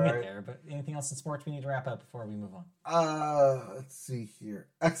 All right. We'll get there, but anything else in sports we need to wrap up before we move on? Let's see here.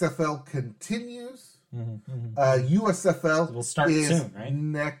 XFL continues. USFL so we'll start soon, right?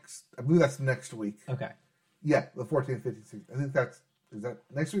 Next. I believe that's next week. Okay. Yeah, the 14th, 15th, 16th. I think is that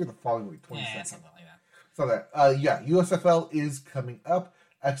next week or the following week? 22nd. Yeah, something like that. So that, USFL is coming up.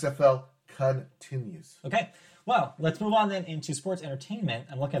 XFL continues. Okay. Well, let's move on then into sports entertainment.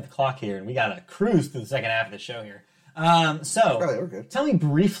 I'm looking at the clock here, and we got to cruise through the second half of the show here. Tell me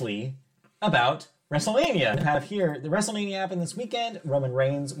briefly about WrestleMania. I have here the WrestleMania happened this weekend. Roman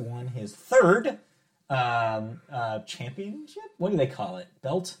Reigns won his 3rd championship? What do they call it?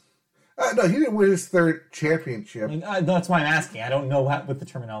 Belt? No, he didn't win his 3rd championship. That's why I'm asking. I don't know what the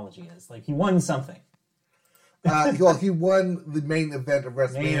terminology is. Like, he won something. Well, he won the main event of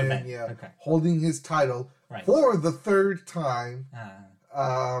WrestleMania, holding his title for the 3rd time.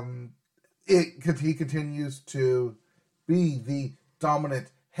 He continues to be the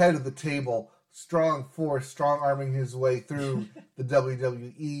dominant head of the table, strong force, strong arming his way through the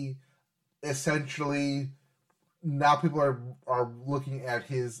WWE. Essentially, now people are looking at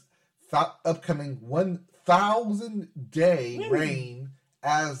his upcoming 1,000-day reign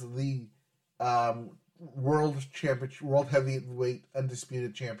as the world heavyweight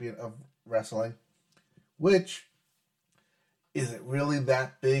undisputed champion of wrestling. Which, is it really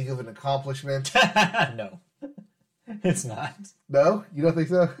that big of an accomplishment? No, it's not. No? You don't think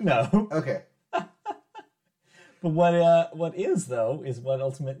so? No. Okay. But what is, though, is what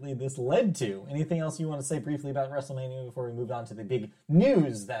ultimately this led to. Anything else you want to say briefly about WrestleMania before we move on to the big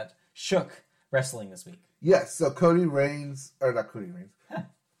news that shook wrestling this week? Yes, so Cody Rhodes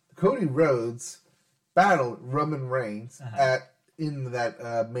battled Roman Reigns in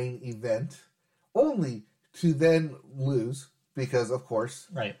that main event, only to then lose, because of course.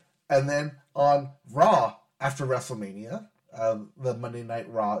 Right. And then on Raw after WrestleMania, the Monday Night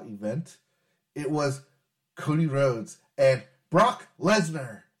Raw event, it was Cody Rhodes and Brock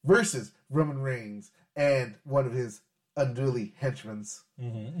Lesnar versus Roman Reigns and one of his unduly henchmen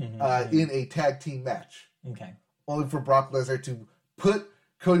in a tag team match. Okay. Only for Brock Lesnar to put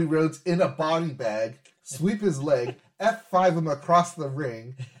Cody Rhodes in a body bag, sweep his leg, F5 him across the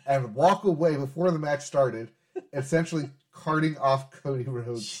ring, and walk away before the match started, essentially carting off Cody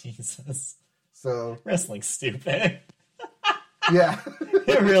Rhodes. Jesus. So wrestling's stupid. Yeah.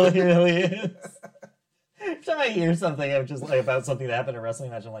 It really, really is. Every time I hear something, I'm just like about something that happened in a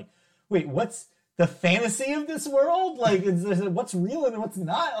wrestling match, I'm like, wait, what's the fantasy of this world? Like, what's real and what's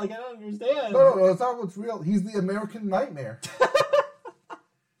not? Like, I don't understand. No, it's not what's real. He's the American Nightmare.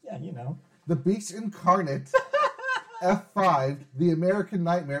 Yeah, you know. The Beast Incarnate. F5, the American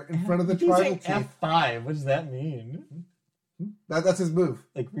Nightmare, in front of the tribal chief. F5, what does that mean? That's his move.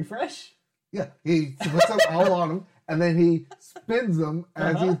 Like, refresh? Yeah, he puts them all on him, and then he spins them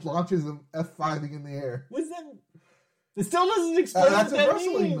as he launches them F5ing in the air. What's that? It still doesn't explain that's what that a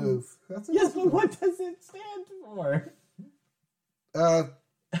wrestling means. move. Yes, but what does it stand for?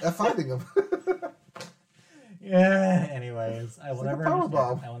 F5ing them. Yeah, anyways, I will like never a power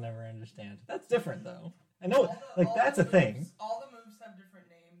understand. bomb. I will never understand. That's different, though. I know, that's a thing. All the moves have different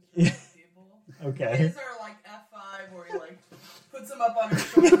names for people. Okay. His are like F5, where he like puts them up on his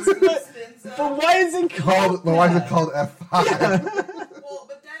shoulders and spins them. But why is it called? Why is it called F5? Well,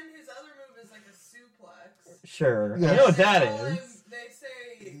 but then his other move is like a suplex. Sure, Yeah. I know what They that call him- is. They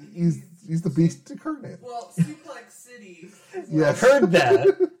say He's the Beast Incarnate. well, Suplex City. Yes. I've heard that.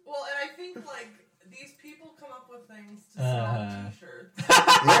 Well, and I think like these people come up with things to sell T-shirts.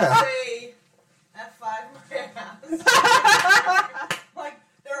 Yeah. Say F5 my ass. Like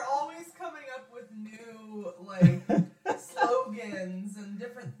they're always coming up with new like slogans and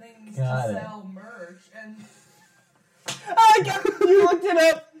different things Got to it. sell merch. And I got you looked it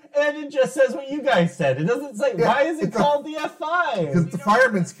up, and it just says what you guys said. It doesn't say why is it it's called the F5. Because the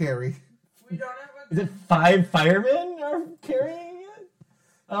fireman's carry. we don't have a Is it 5 firemen are carrying it?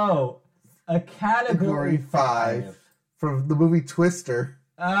 Oh, a category Category 5 from the movie Twister.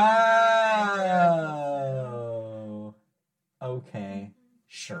 Oh. Okay.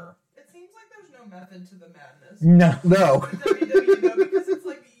 Sure. It seems like there's no method to the madness. No. No. WWE though, because it's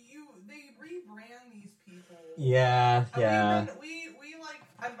like they rebrand these people. Yeah, And yeah. we like,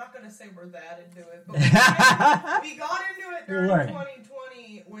 I'm not gonna say we're that into it, but we got into it You're during learning.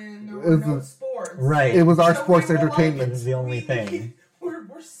 2020 when there were no sports. Right. It was our So sports we were entertainment. It was the only thing. We're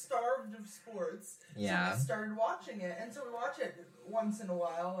starved of sports. Yeah. So we started watching it, and so we watch it once in a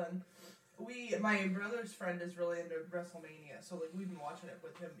while, and my brother's friend is really into WrestleMania, so like we've been watching it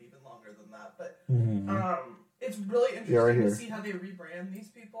with him even longer than that. But it's really interesting to see how they rebrand these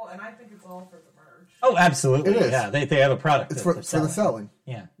people, and I think it's all for the merch. Oh, absolutely. It is. Yeah, they have a product. It's that for they're the selling.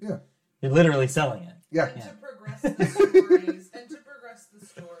 Yeah. Yeah. You're literally selling it. Yeah. And to progress the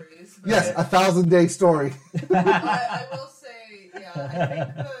stories, but Yes, 1,000-day story. I will say,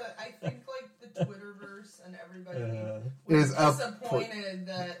 yeah, I think like the Twitterverse and everybody was Is up disappointed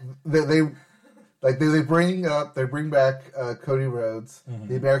that they bring back Cody Rhodes,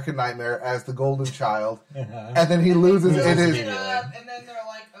 the American Nightmare, as the Golden Child, and then he loses in his. it up, and then they're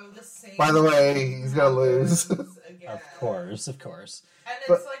like, "Oh, the same." By the way, he's gonna lose. Again. Of course. And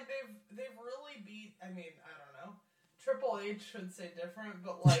But- it's like they've really beat. I mean, I don't know. Triple H should say different,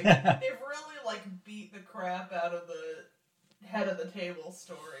 but like they've really like beat the crap out of the head of the table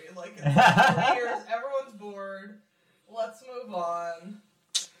story. Like it's 3 years, everyone's bored. Let's move on.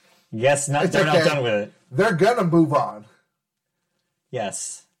 Yes, they're not okay. done with it. They're gonna move on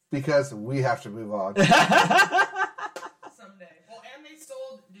Yes. because we have to move on. Someday. Well, and they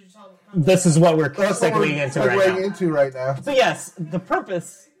sold. Did you saw This is what we're That's what segueing we're into right segueing now. into right now. So yes, the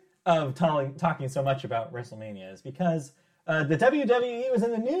purpose of talking so much about WrestleMania is because the WWE was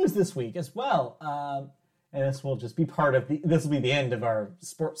in the news this week as well. And this will just be part of this will be the end of our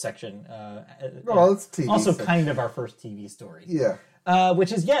sports section. Well, it's TV. Also section. kind of our first TV story. Yeah.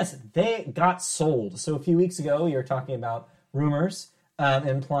 Which is, yes, they got sold. So a few weeks ago, you were talking about rumors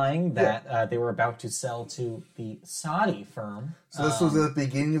implying that they were about to sell to the Saudi firm. So this was at the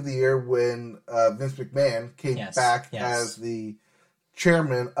beginning of the year when Vince McMahon came back as the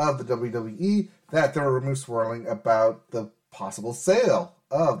chairman of the WWE, that there were rumors swirling about the possible sale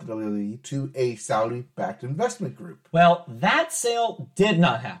of the WWE to a Saudi-backed investment group. Well, that sale did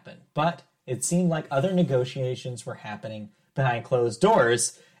not happen, but it seemed like other negotiations were happening behind closed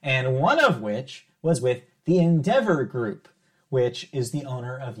doors, and one of which was with the Endeavor Group, which is the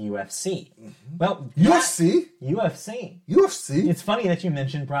owner of UFC. Mm-hmm. Well, UFC? UFC. It's funny that you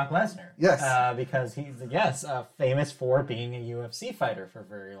mentioned Brock Lesnar. Yes. Because he's, famous for being a UFC fighter for a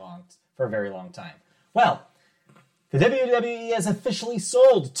very long time. Well, the WWE has officially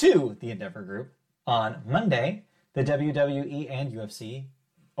sold to the Endeavor Group. On Monday, the WWE and UFC,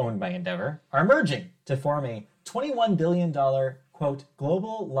 owned by Endeavor, are merging to form a $21 billion, quote,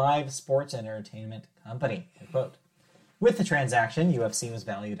 global live sports and entertainment company, end quote. With the transaction, UFC was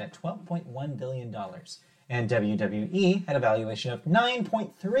valued at $12.1 billion, and WWE had a valuation of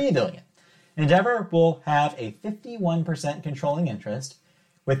 $9.3 billion. Endeavor will have a 51% controlling interest,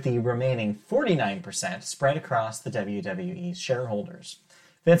 with the remaining 49% spread across the WWE's shareholders.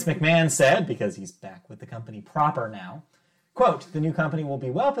 Vince McMahon said, because he's back with the company proper now, quote, "The new company will be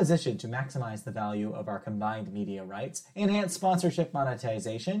well positioned to maximize the value of our combined media rights, enhance sponsorship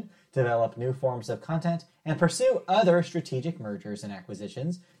monetization, develop new forms of content, and pursue other strategic mergers and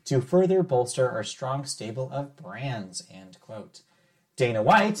acquisitions to further bolster our strong stable of brands," end quote. Dana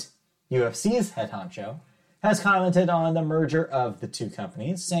White, UFC's head honcho, has commented on the merger of the two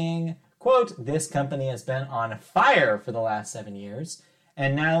companies, saying, quote, "This company has been on fire for the last 7 years,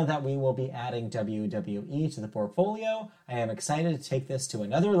 and now that we will be adding WWE to the portfolio, I am excited to take this to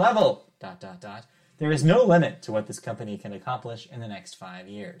another level, ... There is no limit to what this company can accomplish in the next 5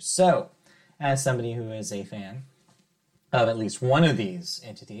 years." So, as somebody who is a fan of at least one of these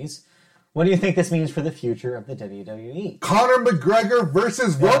entities, what do you think this means for the future of the WWE? Conor McGregor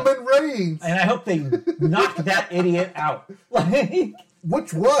versus Roman Reigns. And I hope they knock that idiot out. Like,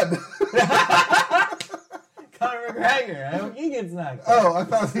 Which one? Conor McGregor. I hope he gets knocked out. Oh, I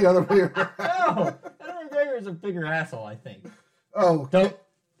thought the other way around. No, Conor McGregor is a bigger asshole, I think. Oh,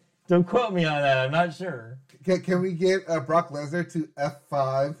 Don't quote me on that. I'm not sure. Can we get Brock Lesnar to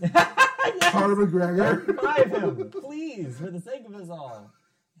F5 Conor McGregor? F5 him, please, for the sake of us all.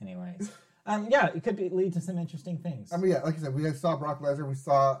 Anyways, yeah, it could lead to some interesting things. I mean, yeah, like I said, we saw Brock Lesnar. We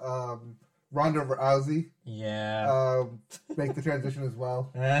saw Ronda Rousey. Yeah. Make the transition as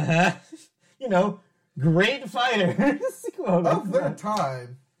well. You know, great fighters. Of their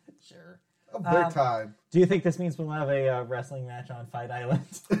time. Sure. Of their time. Do you think this means we'll have a wrestling match on Fight Island?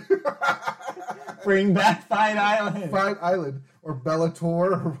 Bring back Fight Island. Fight Island. Or Bellator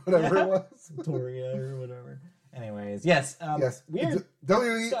or whatever it was. Victoria or whatever. Anyways, yes. Yes. Weird.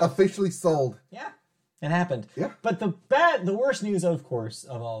 WWE stuff. officially sold. Yeah. It happened. Yeah. But the worst news, of course,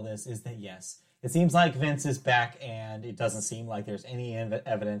 of all this is that, yes, it seems like Vince is back, and it doesn't seem like there's any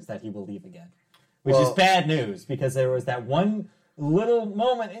evidence that he will leave again. Which is bad news, because there was that one little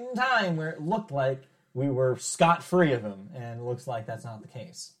moment in time where it looked like we were scot-free of him, and it looks like that's not the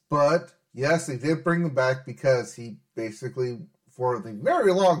case. But, yes, they did bring him back because he basically, for the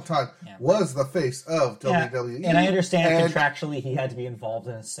very long time, was the face of WWE. And I understand contractually he had to be involved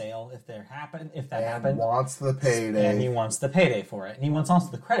in a sale if that happened. And wants the payday. And he wants the payday for it. And he wants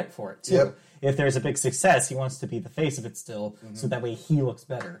also the credit for it, too. Yep. If there's a big success, he wants to be the face of it still, so that way he looks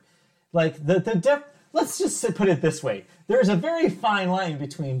better. Like, let's just put it this way. There's a very fine line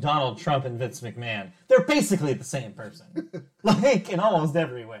between Donald Trump and Vince McMahon. They're basically the same person. Like, in almost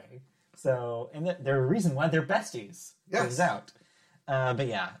every way. So, and they're a reason why they're besties. Yes. Turns out. But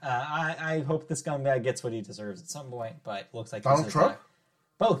yeah, I hope this scumbag gets what he deserves at some point, but looks like Donald Trump?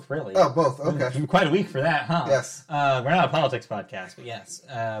 Both, really. Oh, both, okay. Quite a week for that, huh? Yes. We're not a politics podcast, but yes.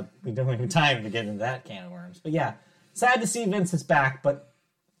 We don't have time to get into that can of worms. But yeah, sad to see Vince is back, but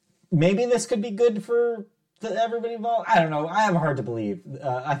maybe this could be good for everybody involved. I don't know. I have hard to believe.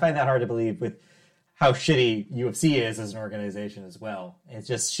 I find that hard to believe with how shitty UFC is as an organization as well. It's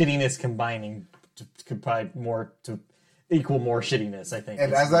just shittiness combining to provide more to equal more shittiness, I think.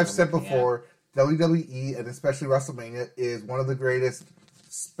 And as I've said before, WWE and especially WrestleMania is one of the greatest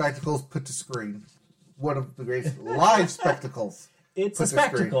spectacles put to screen. One of the greatest live spectacles. It's a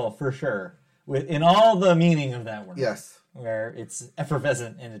spectacle for sure, in all the meaning of that word. Yes. Where it's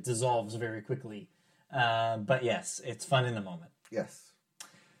effervescent and it dissolves very quickly. But yes, it's fun in the moment. Yes.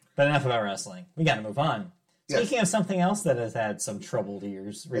 But enough about wrestling. We got to move on. Speaking of something else that has had some troubled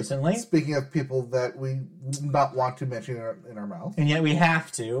ears recently. Speaking of people that we not want to mention in our mouth. And yet we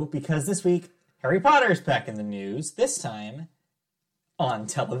have to, because this week, Harry Potter's back in the news, this time on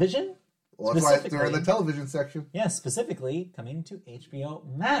television. Well, that's why they're in the television section. Yes, specifically coming to HBO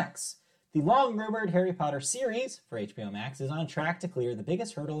Max. The long-rumored Harry Potter series for HBO Max is on track to clear the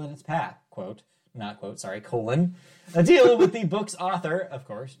biggest hurdle in its path. Quote, not quote, sorry, colon. A deal with the book's author, of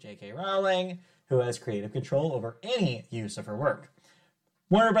course, J.K. Rowling, who has creative control over any use of her work.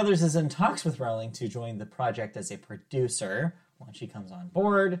 Warner Brothers is in talks with Rowling to join the project as a producer. Once she comes on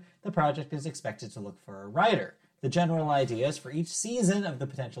board, the project is expected to look for a writer. The general idea is for each season of the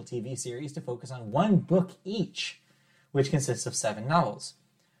potential TV series to focus on one book each, which consists of 7 novels.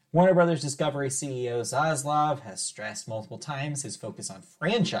 Warner Brothers Discovery CEO Zaslav has stressed multiple times his focus on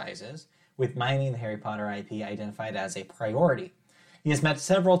franchises, with mining the Harry Potter IP identified as a priority. He has met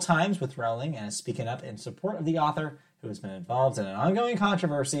several times with Rowling and is speaking up in support of the author, who has been involved in an ongoing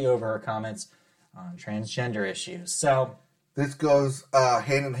controversy over her comments on transgender issues. So this goes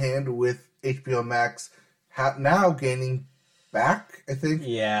hand in hand with HBO Max now gaining back, I think,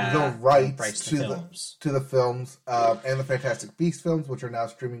 the rights to the films and the Fantastic Beasts films, which are now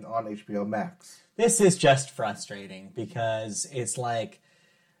streaming on HBO Max. This is just frustrating because it's like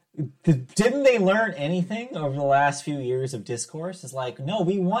didn't they learn anything over the last few years of discourse? It's like, no,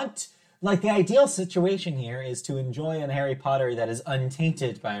 we want, like, the ideal situation here is to enjoy a Harry Potter that is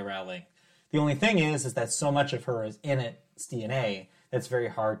untainted by Rowling. The only thing is that so much of her is in its DNA that's very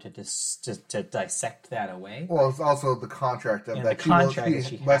hard to dissect that away. Well, it's also the contract of that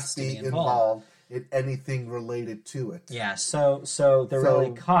she must be involved in anything related to it. Yeah, so they're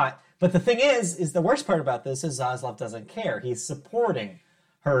really caught. But the thing is the worst part about this is Zaslav doesn't care. He's supporting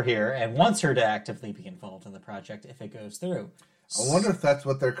her here and wants her to actively be involved in the project if it goes through. I wonder if that's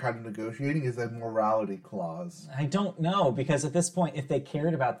what they're kind of negotiating, is a morality clause. I don't know, because at this point, if they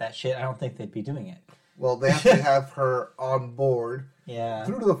cared about that shit, I don't think they'd be doing it. Well, they have to have her on board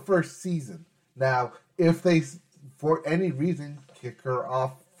through to the first season. Now, if they, for any reason, kick her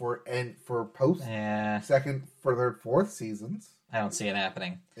off for post second, for third, fourth seasons, I don't see it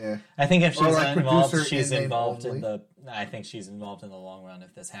happening. Yeah, I think if she's involved, she's involved in the. I think she's involved in the long run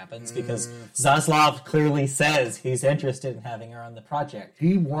if this happens, because Zaslav clearly says he's interested in having her on the project.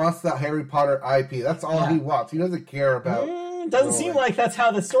 He wants that Harry Potter IP. That's all he wants. He doesn't care about. Doesn't seem like that's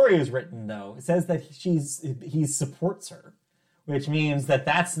how the story is written, though. It says that he supports her, which means that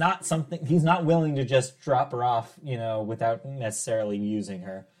that's not something he's not willing to just drop her off, without necessarily using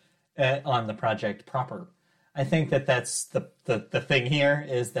her on the project proper. I think that's the thing here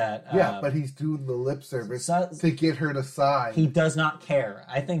is that... but he's doing the lip service to get her to sign. He does not care.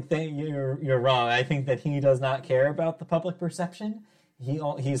 I think that you're wrong. I think that he does not care about the public perception.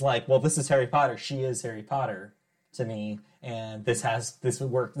 He's like, well, this is Harry Potter. She is Harry Potter to me, and this would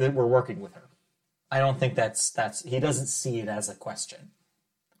work. We're working with her. I don't think that's he doesn't see it as a question.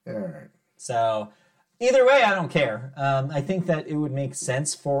 All right. So either way, I don't care. I think that it would make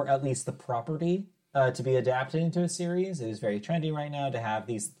sense for at least the property to be adapted into a series. It is very trendy right now to have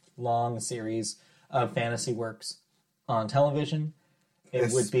these long series of fantasy works on television.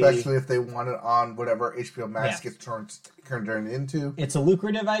 Especially if they want it on whatever HBO Max gets turned into. It's a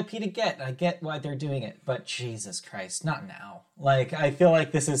lucrative IP to get. I get why they're doing it, but Jesus Christ, not now. Like, I feel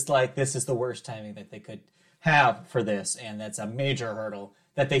like this is the worst timing that they could have for this, and that's a major hurdle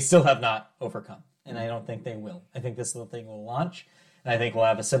that they still have not overcome. And I don't think they will. I think this little thing will launch, and I think we'll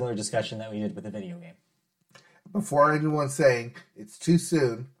have a similar discussion that we did with the video game. Before anyone's saying it's too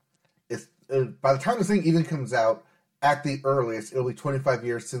soon, by the time this thing even comes out, at the earliest, it'll be 25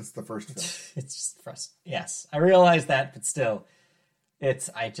 years since the first film. It's just frustrating. Yes, I realize that, but still,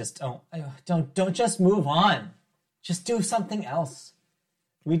 I just don't just move on. Just do something else.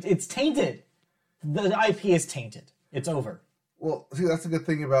 It's tainted. The IP is tainted. It's over. Well, see, that's the good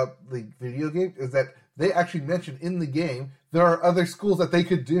thing about the video game, is that they actually mentioned in the game there are other schools that they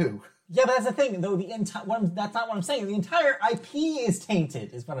could do. Yeah, but that's the thing, though. That's not what I'm saying. The entire IP is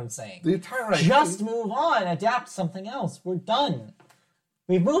tainted, is what I'm saying. The entire IP. Just move on. Adapt something else. We're done.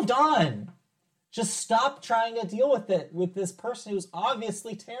 We've moved on. Just stop trying to deal with it with this person who's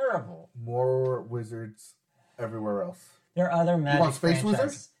obviously terrible. More wizards everywhere else. There are other magic Space franchises.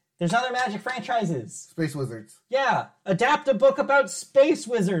 Wizards? There's other magic franchises. Space Wizards. Yeah. Adapt a book about space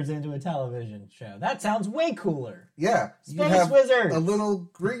wizards into a television show. That sounds way cooler. Yeah. Space wizards. A little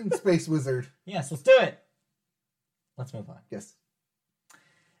green space wizard. Yes, let's do it. Let's move on. Yes.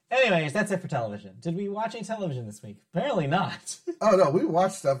 Anyways, that's it for television. Did we watch any television this week? Apparently not. Oh, no. We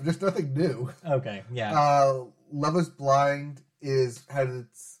watched stuff. Just nothing new. Okay, yeah. Love is Blind had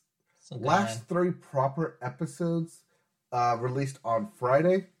its last 3 proper episodes released on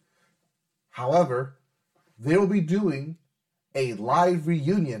Friday. However, they will be doing a live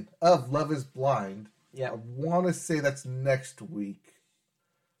reunion of Love is Blind. Yeah. I want to say that's next week.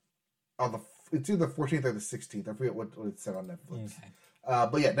 It's either the 14th or the 16th. I forget what it said on Netflix. Okay.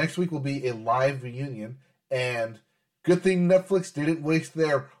 But yeah, next week will be a live reunion. And good thing Netflix didn't waste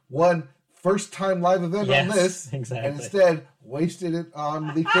their first-time live event on this. Exactly. And instead wasted it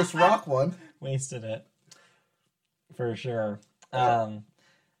on the Chris Rock one. Wasted it. For sure.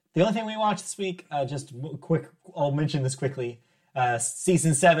 The only thing we watched this week, just quick, I'll mention this quickly.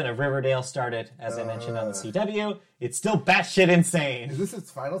 Season 7 of Riverdale started, as I mentioned on the CW. It's still batshit insane. Is this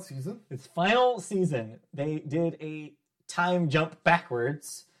its final season? Its final season. They did a time jump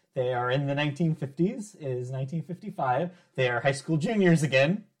backwards. They are in the 1950s. It is 1955. They are high school juniors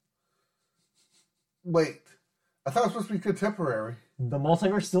again. Wait. I thought it was supposed to be contemporary. The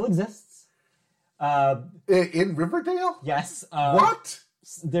multiverse still exists. In Riverdale? Yes. What?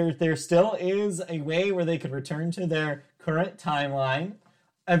 There still is a way where they could return to their current timeline.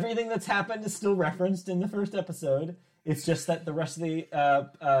 Everything that's happened is still referenced in the first episode. It's just that the rest of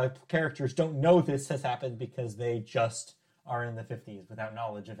the characters don't know this has happened because they just are in the 50s without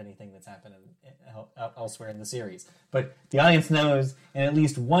knowledge of anything that's happened elsewhere in the series. But the audience knows, and at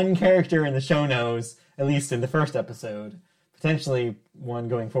least one character in the show knows, at least in the first episode, potentially one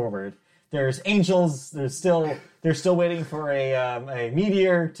going forward. There's angels. They're still waiting for a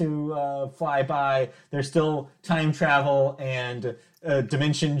meteor to fly by. There's still time travel and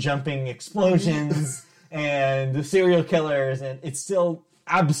dimension jumping explosions and serial killers, and it's still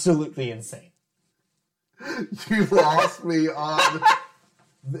absolutely insane. You lost me on.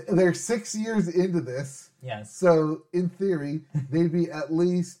 They're 6 years into this. Yes. So in theory, they'd be at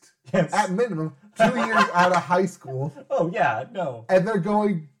least, Yes. at minimum, 2 years out of high school, Oh yeah, no. and they're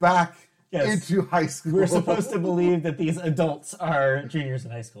going back Yes. into high school. We're supposed to believe that these adults are juniors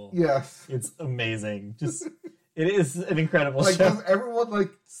in high school. Yes. It's amazing. Just it is an incredible Like, show. does everyone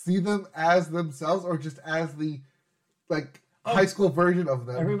see them as themselves, or just as the high school version of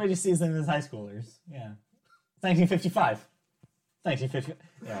them? Everybody sees them as high schoolers. Yeah. 1955. 1950.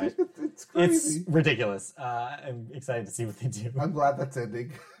 Yeah, It's crazy. it's ridiculous. I'm excited to see what they do. I'm glad that's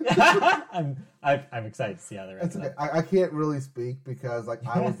ending. I'm excited to see how they wrap It's it okay. up. I can't really speak because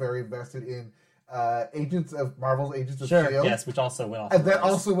I was very invested in Marvel's Agents of Sure. S.H.I.E.L.D. Yes, which also went off. And the that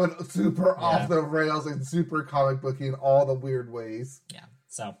rails. also went super off the rails and super comic booky in all the weird ways. Yeah.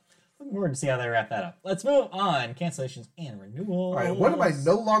 So looking forward to see how they wrap that up. Let's move on. Cancellations and renewals. All right, what am I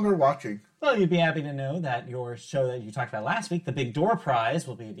no longer watching? Well, you'd be happy to know that your show that you talked about last week, The Big Door Prize,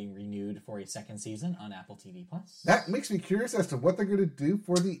 will be being renewed for a second season on Apple TV+. That makes me curious as to what they're going to do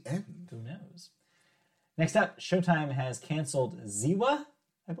for the end. Who knows? Next up, Showtime has canceled Ziwa,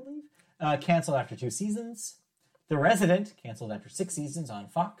 I believe. Canceled after 2 seasons. The Resident, canceled after 6 seasons on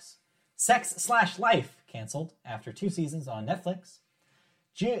Fox. Sex/Life, canceled after 2 seasons on Netflix.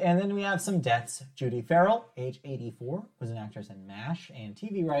 And then we have some deaths. Judy Farrell, age 84, was an actress in MASH and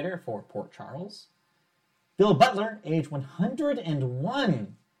TV writer for Port Charles. Bill Butler, age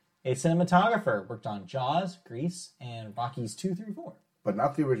 101, a cinematographer, worked on Jaws, Grease, and Rockies 2 through 4. But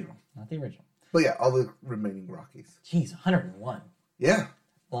not the original. Not the original. But yeah, all the remaining Rockies. Jeez, 101. Yeah.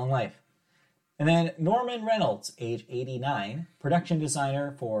 Long life. And then Norman Reynolds, age 89, production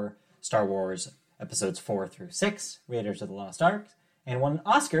designer for Star Wars Episodes 4 through 6, Raiders of the Lost Ark, and won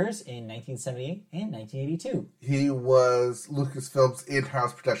Oscars in 1978 and 1982. He was Lucasfilm's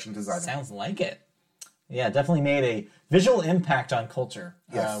in-house production designer. Sounds like it. Yeah, definitely made a visual impact on culture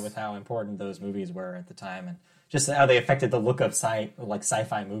Yes. with how important those movies were at the time and just how they affected the look of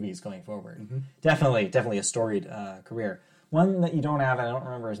sci-fi movies going forward. Mm-hmm. Definitely a storied career. One that you don't have, I don't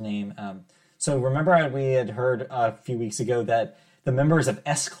remember his name. So remember we had heard a few weeks ago that the members of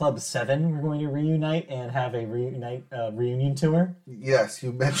S Club 7 were going to reunite and have a reunion tour. Yes,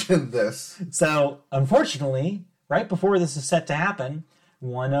 you mentioned this. So, unfortunately, right before this is set to happen,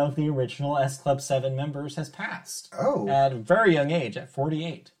 one of the original S Club 7 members has passed. Oh. At a very young age, at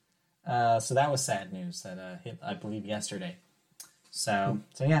 48. So that was sad news that hit, I believe, yesterday. So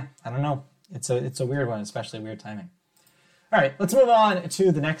yeah, I don't know. It's a weird one, especially weird timing. All right, let's move on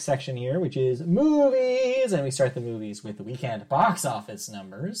to the next section here, which is movies. And we start the movies with the weekend box office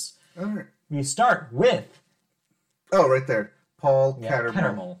numbers. All right. We start with... Oh, right there. Paul Cattermole.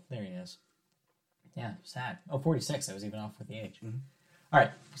 Cattermole. There he is. Yeah, sad. Oh, 46. I was even off with the age. Mm-hmm. All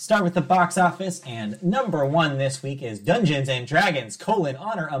right, start with the box office. And number 1 this week is Dungeons & Dragons,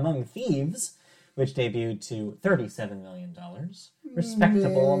 Honor Among Thieves, which debuted to $37 million.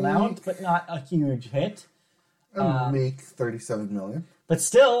 Respectable amount, but not a huge hit. A meek $37 million. But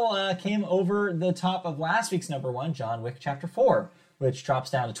still came over the top of last week's number 1, John Wick Chapter 4, which drops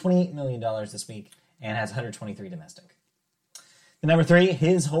down to $28 million this week and has 123 domestic. The number 3,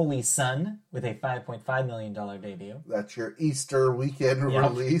 His Holy Son, with a $5.5 million debut. That's your Easter weekend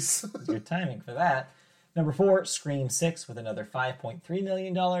release. Good timing for that. Number 4, Scream 6, with another $5.3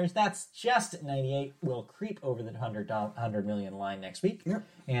 million. That's just 98. Will creep over the $100 million line next week. Yep.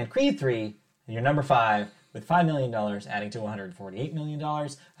 And Creed 3, your number 5, with $5 million, adding to $148 million.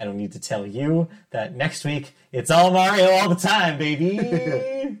 I don't need to tell you that next week, it's all Mario all the time,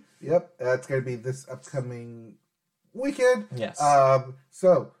 baby! Yep, that's going to be this upcoming weekend. Yes.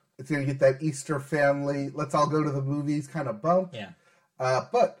 So, it's going to get that Easter family, let's all go to the movies kind of bump. Yeah.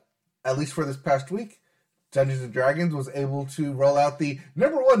 But, at least for this past week, Dungeons & Dragons was able to roll out the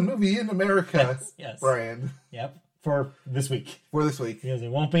number 1 movie in America Yes. brand. Yep. For this week. For this week. Because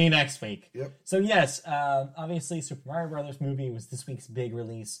it won't be next week. Yep. So yes, obviously Super Mario Brothers movie was this week's big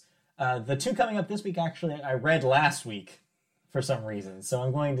release. The 2 coming up this week, actually, I read last week for some reason. So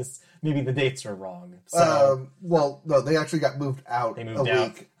I'm going to... Maybe the dates are wrong. So, well, no, they actually got moved out They moved a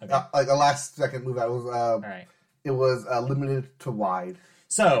out. week. Okay. Like a last second move out. It was, all right. it was limited to wide.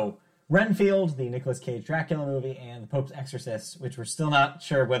 So Renfield, the Nicolas Cage Dracula movie, and The Pope's Exorcist, which we're still not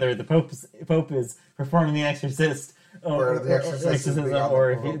sure whether the Pope is performing the Exorcist or the exorcism,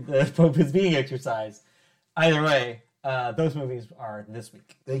 or if the Pope is being exorcised. Either way, those movies are this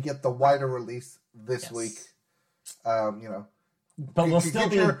week. They get the wider release this week. But we'll still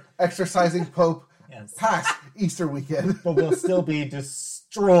be your exercising Pope past Easter weekend. But we'll still be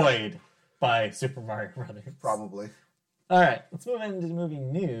destroyed by Super Mario Brothers. Probably. All right, let's move into movie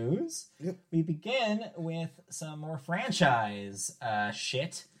news. Yep. We begin with some more franchise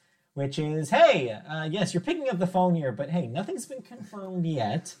shit, which is, hey, yes, you're picking up the phone here, but hey, nothing's been confirmed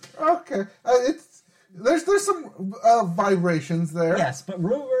yet. Okay, there's some vibrations there. Yes, but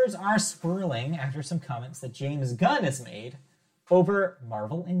rumors are swirling after some comments that James Gunn has made over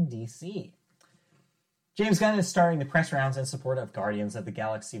Marvel and DC. James Gunn is starting the press rounds in support of Guardians of the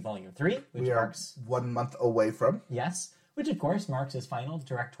Galaxy Volume 3, which marks 1 month away from. Yes, which of course marks his final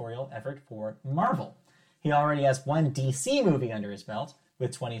directorial effort for Marvel. He already has one DC movie under his belt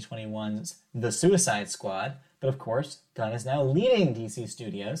with 2021's The Suicide Squad, but of course, Gunn is now leading DC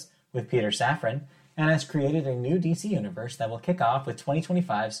Studios with Peter Safran and has created a new DC universe that will kick off with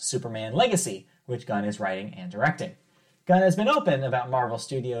 2025's Superman Legacy, which Gunn is writing and directing. Gunn has been open about Marvel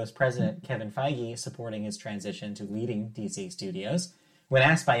Studios president Kevin Feige supporting his transition to leading DC Studios. When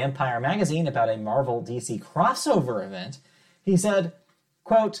asked by Empire magazine about a Marvel-DC crossover event, he said,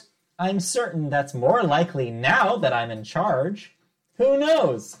 quote, "I'm certain that's more likely now that I'm in charge. Who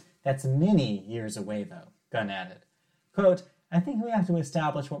knows? That's many years away, though," Gunn added. Quote, "I think we have to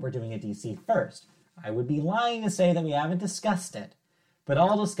establish what we're doing at DC first. I would be lying to say that we haven't discussed it. But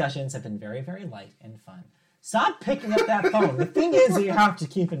all discussions have been very, very light and fun." Stop picking up that phone. The thing is that you have to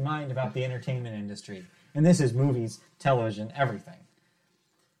keep in mind about the entertainment industry, and this is movies, television, everything.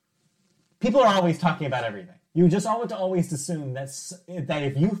 People are always talking about everything. You just always assume that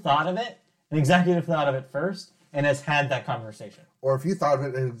if you thought of it, an executive thought of it first and has had that conversation. Or if you thought of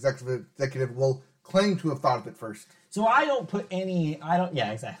it, an executive will claim to have thought of it first. So I don't put any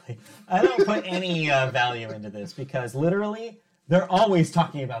value into this because literally they're always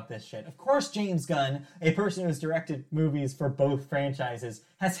talking about this shit. Of course, James Gunn, a person who's directed movies for both franchises,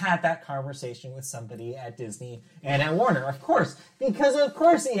 has had that conversation with somebody at Disney and at Warner. Of course he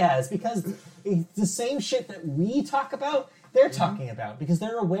has. Because it's the same shit that we talk about, they're talking about. Because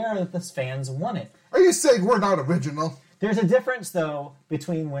they're aware that the fans want it. Are you saying we're not original? There's a difference, though,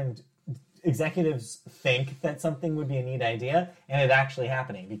 between when executives think that something would be a neat idea and it actually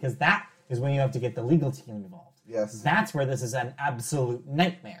happening. Because that is when you have to get the legal team involved. Yes. That's where this is an absolute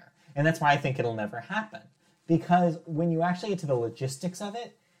nightmare. And that's why I think it'll never happen. Because when you actually get to the logistics of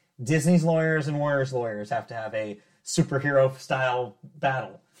it, Disney's lawyers and Warner's lawyers have to have a superhero-style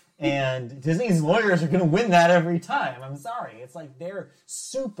battle. And Disney's lawyers are going to win that every time. I'm sorry. It's like they're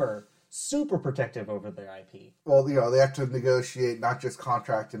super protective over their IP. Well, they have to negotiate not just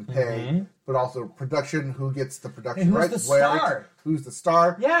contract and pay, but also production, who gets the production rights, who's the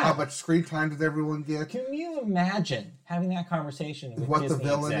star, how much screen time does everyone get. Can you imagine having that conversation with what Disney the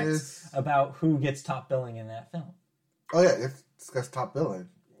villain execs is about who gets top billing in that film? Oh yeah, let's discuss top billing.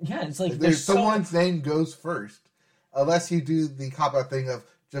 Yeah, it's like there's someone's name goes first, unless you do the cop-out thing of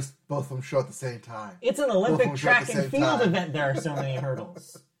just both of them show at the same time. It's an Olympic track and field event. There are so many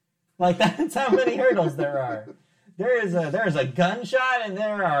hurdles. Like, that's how many hurdles there are. There's a gunshot, and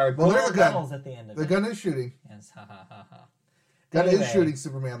there are gold medals at the end of it. The gun is shooting. Yes, ha ha ha ha. Gun is shooting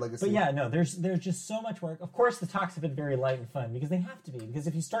Superman Legacy. But yeah, no, there's just so much work. Of course, the talks have been very light and fun, because they have to be. Because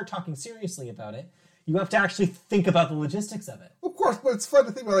if you start talking seriously about it, you have to actually think about the logistics of it. Of course, but it's fun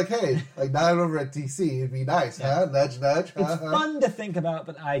to think about, like, hey, like, not over at DC, it'd be nice, huh? Nudge, nudge. It's fun to think about,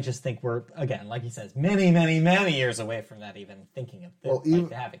 but I just think we're, again, like he says, many, many, many years away from that even thinking of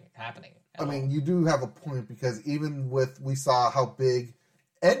it happening. I mean, you do have a point, because even we saw how big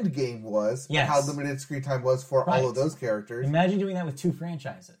Endgame was, and how limited screen time was for all of those characters. Imagine doing that with two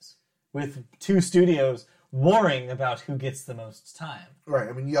franchises, with two studios warring about who gets the most time. Right.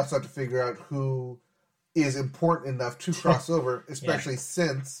 I mean, you also have to figure out who is important enough to cross over, especially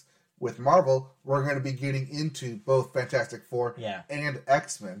since with Marvel, we're going to be getting into both Fantastic Four and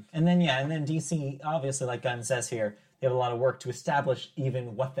X-Men. And then DC, obviously, like Gunn says here, they have a lot of work to establish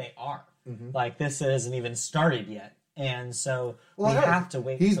even what they are. Mm-hmm. Like, this hasn't even started yet. And so we have to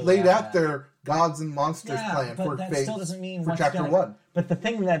wait. He's laid out their Gods and Monsters plan for Chapter 1. But the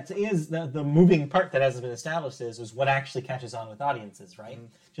thing that is the moving part that hasn't been established is what actually catches on with audiences, right? Mm-hmm.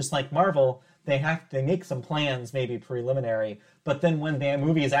 Just like Marvel, they make some plans, maybe preliminary, but then when the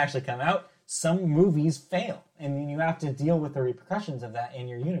movies actually come out, some movies fail, and you have to deal with the repercussions of that in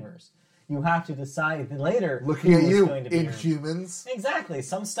your universe. you have to decide later Looking who at is you, going to be Inhumans. Exactly.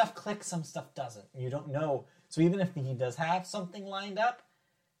 Some stuff clicks, some stuff doesn't. You don't know. So even if he does have something lined up,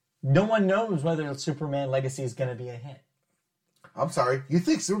 no one knows whether Superman Legacy is going to be a hit. I'm sorry. You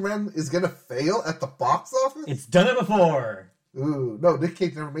think Superman is going to fail at the box office? It's done it before. Ooh, no, Nick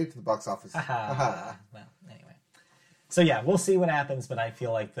Cage never made it to the box office. Well, anyway. So yeah, we'll see what happens, but I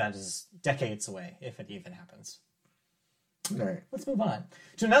feel like that is decades away, if it even happens. All right. Let's move on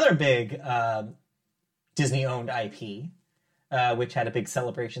to another big Disney-owned IP, which had a big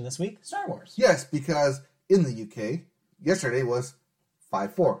celebration this week, Star Wars. Yes, because in the UK, yesterday was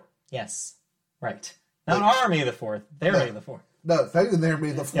 5/4. Yes, right. Not our May the 4th, their May the 4th. No, it's not even their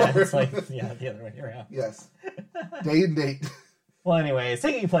May the 4th. Yeah, it's like, the other way around. Yes. Day and date. Well, anyways,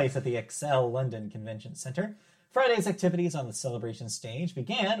 taking place at the Excel London Convention Centre, Friday's activities on the celebration stage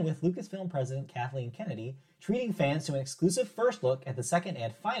began with Lucasfilm President Kathleen Kennedy treating fans to an exclusive first look at the second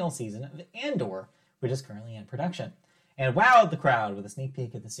and final season of Andor, which is currently in production, and wowed the crowd with a sneak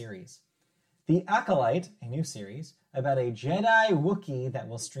peek at the series. The Acolyte, a new series about a Jedi Wookiee that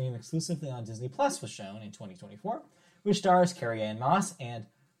will stream exclusively on Disney Plus, was shown in 2024, which stars Carrie-Anne Moss and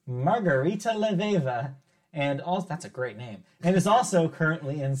Margarita Leveva, and also, that's a great name, and is also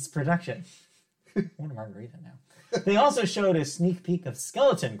currently in production. I want a margarita now. They also showed a sneak peek of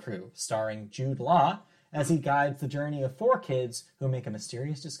Skeleton Crew, starring Jude Law, as he guides the journey of 4 kids who make a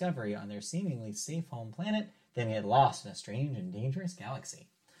mysterious discovery on their seemingly safe home planet, then get lost in a strange and dangerous galaxy.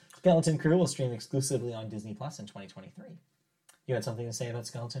 Skeleton Crew will stream exclusively on Disney Plus in 2023. You had something to say about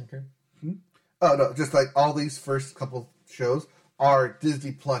Skeleton Crew? Oh, no, just like all these first couple shows are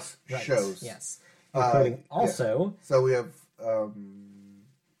Disney Plus Right. shows. Yes. Including also... Yeah. So we have,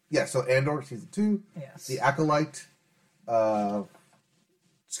 so Andor Season 2, Yes. The Acolyte,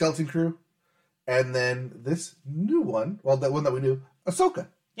 Skeleton Crew, and then this new one, well, that one that we knew, Ahsoka.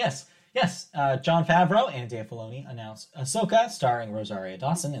 Yes. Jon Favreau and Dave Filoni announced Ahsoka, starring Rosario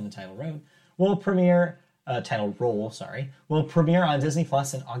Dawson in the title role, will premiere on Disney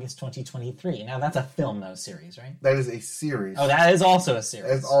Plus in August 2023. Now, that's a film, though, series, right? That is a series. Oh, that is also a series.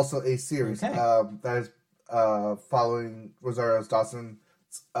 That is also a series. Okay. That is following Rosario Dawson's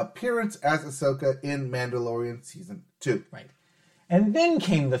appearance as Ahsoka in Mandalorian Season 2. Right. And then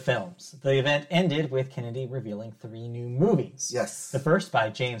came the films. The event ended with Kennedy revealing 3 new movies. Yes. The first by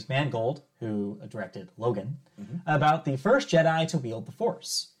James Mangold, who directed Logan, about the first Jedi to wield the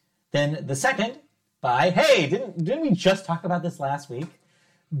Force. Then the second by, didn't we just talk about this last week?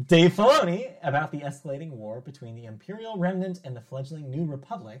 Dave Filoni, about the escalating war between the Imperial Remnant and the fledgling New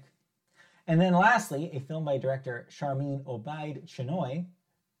Republic. And then lastly, a film by director Sharmeen Obaid Chinoy,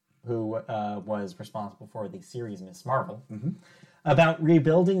 who was responsible for the series Ms. Marvel, about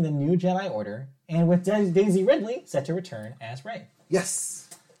rebuilding the new Jedi Order, and with Daisy Ridley set to return as Rey. Yes.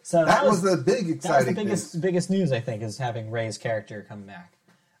 So that was the big exciting biggest news, I think, is having Rey's character come back.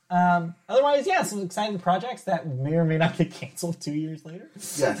 Otherwise, some exciting projects that may or may not get canceled 2 years later.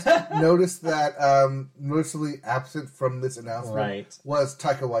 Yes. Notice that noticeably absent from this announcement was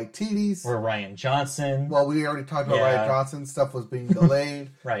Taika Waititi's. Or Rian Johnson. Well, we already talked about Rian Johnson. Stuff was being delayed.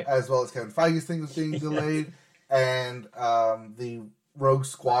 Right. As well as Kevin Feige's thing was being delayed. And the Rogue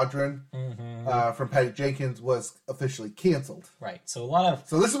Squadron from Patty Jenkins was officially canceled. Right. So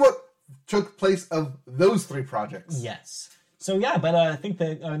So this is what took place of those 3 projects. Yes. So but I think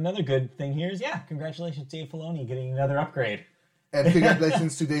that another good thing here is, congratulations Dave Filoni getting another upgrade. And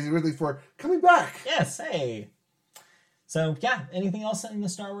congratulations to Daisy Ridley for coming back. Yes, hey. So, anything else in the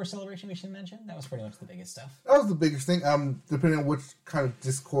Star Wars celebration we should mention? That was pretty much the biggest stuff. That was the biggest thing. Depending on which kind of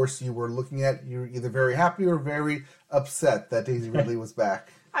discourse you were looking at, you were either very happy or very upset that Daisy Ridley was back.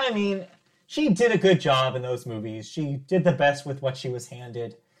 I mean, she did a good job in those movies. She did the best with what she was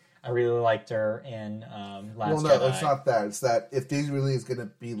handed. I really liked her in Last Jedi. Well, no, it's not that. It's that if Daisy Ridley is going to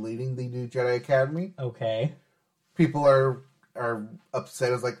be leading the new Jedi Academy, people are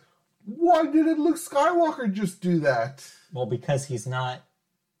upset. It's like, why didn't Luke Skywalker just do that? Well, because he's not...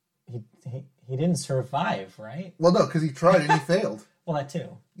 He didn't survive, right? Well, no, because he tried and he failed. Well, that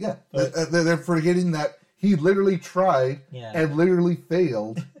too. Yeah. But they're forgetting that he literally tried and literally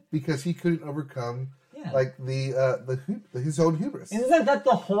failed because he couldn't overcome his own hubris. Isn't that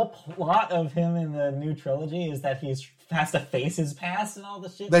the whole plot of him in the new trilogy? Is that he has to face his past and all the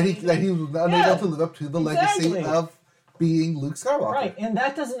shit that he was unable to live up to the legacy of being Luke Skywalker. Right, and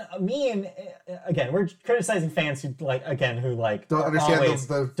that doesn't mean, again, we're criticizing fans who don't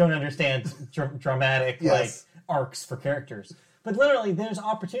understand dramatic arcs for characters. But literally, there's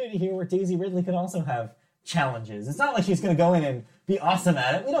opportunity here where Daisy Ridley could also have challenges. It's not like she's going to go in and be awesome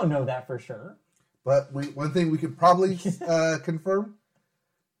at it. We don't know that for sure. But one thing we could probably confirm,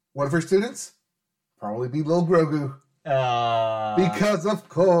 One of her students? Probably be Lil Grogu. Because, of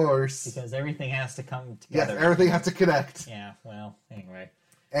course. Because everything has to come Yes, together. everything has to connect. Yeah, well, anyway.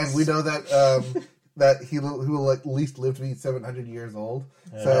 And we know that that he will at least live to be 700 years old.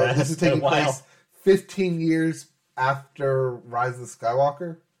 So this is taking place 15 years after Rise of the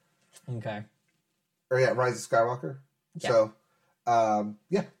Skywalker. Okay. Or yeah, Rise of Skywalker. Yeah. So,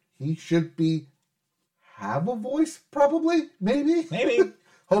 he should have a voice, probably, maybe.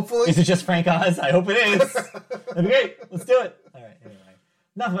 Hopefully. Is it just Frank Oz? I hope it is. That'd be great. Let's do it. All right, anyway.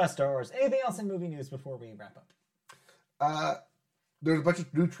 Enough about Star Wars. Anything else in movie news before we wrap up? There's a bunch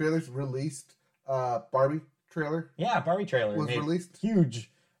of new trailers released. Barbie trailer. Yeah, Barbie trailer was released.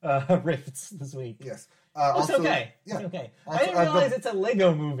 Huge rifts this week. Yes. It's okay. Yeah. It's okay. Also, I didn't realize it's a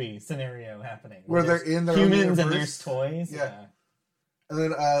Lego movie scenario happening. Where they're in their humans own and there's toys. Yeah. And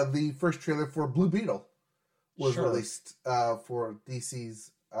then the first trailer for Blue Beetle was released for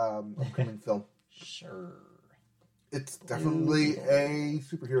DC's upcoming film. Sure. It's definitely a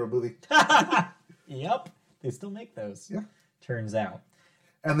superhero movie. Yep. They still make those. Yeah. Turns out.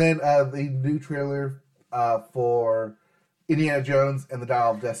 And then the new trailer for Indiana Jones and the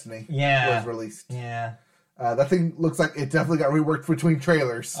Dial of Destiny was released. Yeah. That thing looks like it definitely got reworked between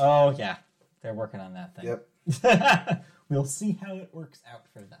trailers. Oh, yeah. They're working on that thing. Yep. We'll see how it works out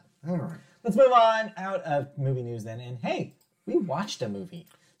for them. All right. Let's move on out of movie news then. And hey, we watched a movie.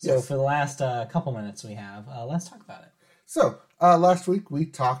 So for the last couple minutes we have, let's talk about it. So, last week we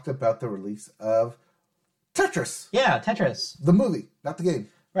talked about the release of Tetris. Yeah, Tetris. The movie, not the game,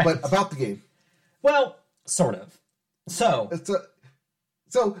 Right. but about the game. Well, sort of. So this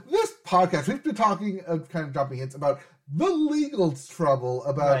podcast, we've been talking, kind of jumping hints about the legal trouble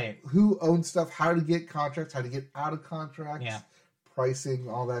about who owns stuff, how to get contracts, how to get out of contracts, pricing,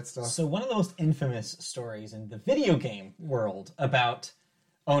 all that stuff. So one of the most infamous stories in the video game world about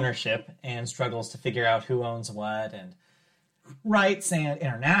ownership and struggles to figure out who owns what and rights and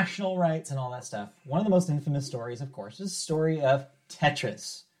international rights and all that stuff. One of the most infamous stories, of course, is the story of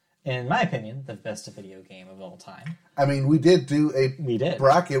Tetris. In my opinion, the best video game of all time. I mean, we did do a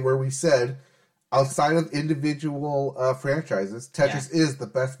bracket where we said, outside of individual franchises, Tetris is the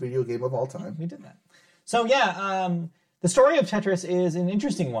best video game of all time. We did that. So the story of Tetris is an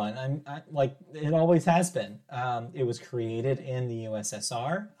interesting one. Like it always has been. It was created in the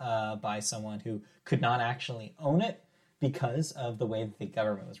USSR by someone who could not actually own it because of the way that the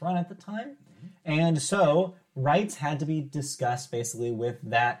government was run at the time. And so rights had to be discussed basically with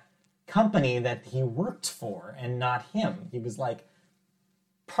that company that he worked for and not him. He was like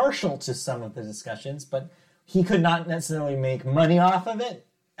partial to some of the discussions, but he could not necessarily make money off of it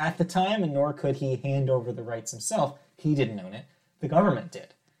at the time, and nor could he hand over the rights himself. He didn't own it. The government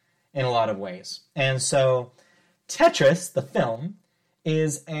did in a lot of ways. And so Tetris, the film,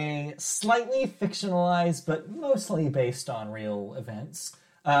 is a slightly fictionalized, but mostly based on real events,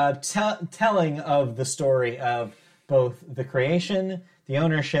 telling of the story of both the creation, the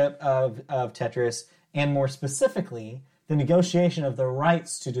ownership of Tetris, and more specifically, the negotiation of the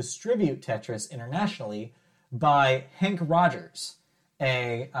rights to distribute Tetris internationally by Hank Rogers,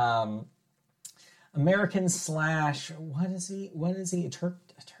 a American / what is he?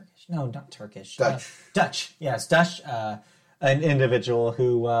 Turkish? No, not Turkish. Dutch. Yes, Dutch. An individual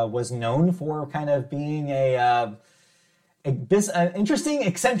who was known for kind of being an interesting,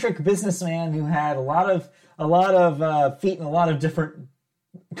 eccentric businessman who had a lot of feet in a lot of different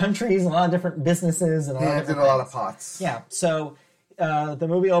countries, a lot of different businesses, and a lot of pots. Yeah. So the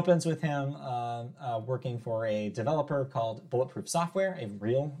movie opens with him working for a developer called Bulletproof Software, a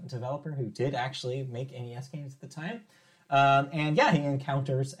real developer who did actually make NES games at the time. He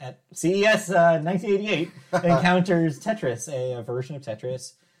encounters at CES 1988, encounters Tetris, a version of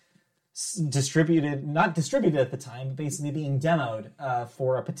Tetris not distributed at the time, but basically being demoed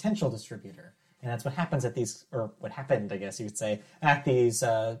for a potential distributor. And that's what happens at these, or what happened, I guess you could say, at these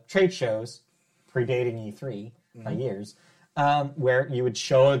trade shows, predating E3 by years, where you would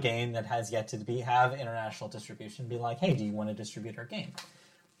show a game that has yet to have international distribution, be like, hey, do you want to distribute our game?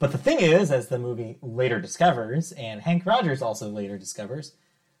 But the thing is, as the movie later discovers, and Hank Rogers also later discovers,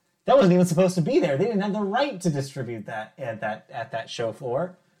 that wasn't even supposed to be there. They didn't have the right to distribute that at that show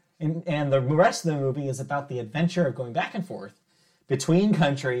floor. And the rest of the movie is about the adventure of going back and forth between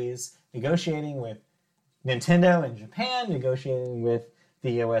countries, negotiating with Nintendo in Japan, negotiating with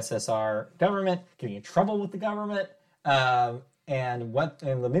the USSR government, getting in trouble with the government, and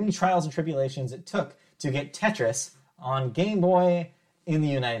the many trials and tribulations it took to get Tetris on Game Boy in the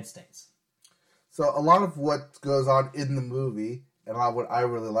United States. So a lot of what goes on in the movie, and a lot of what I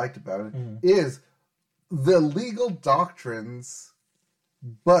really liked about it, is the legal doctrines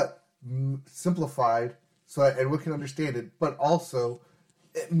but simplified so that everyone can understand it, but also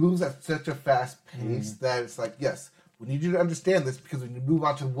it moves at such a fast pace that it's like, yes, we need you to understand this because we need to move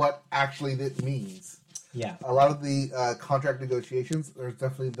on to what actually it means. Yeah. A lot of the contract negotiations, there's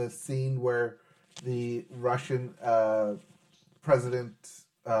definitely the scene where the Russian president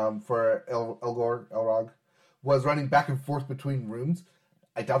for Elrog was running back and forth between rooms.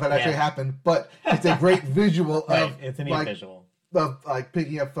 I doubt that actually happened, but it's a great visual of it's a neat visual of like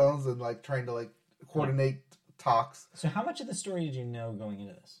picking up phones and like trying to like coordinate talks. So how much of the story did you know going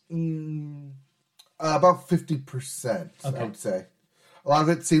into this? About 50%, I would say. A lot of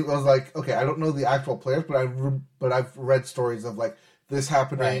it was like, okay, I don't know the actual players, but I've read stories of like this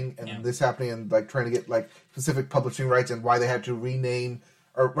happening and this happening, and like trying to get like specific publishing rights and why they had to rename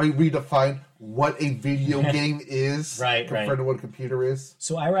or redefine what a video game is compared to what a computer is.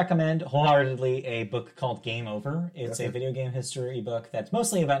 So I recommend wholeheartedly a book called Game Over. It's a video game history book that's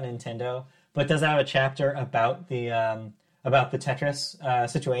mostly about Nintendo, but does have a chapter about the Tetris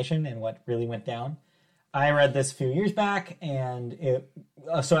situation and what really went down. I read this a few years back, and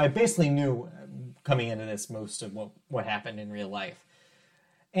so I basically knew coming into this most of what happened in real life.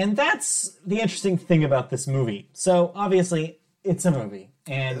 And that's the interesting thing about this movie. So obviously, it's a movie.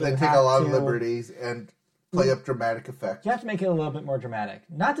 And they take a lot of liberties and play up dramatic effect. You have to make it a little bit more dramatic.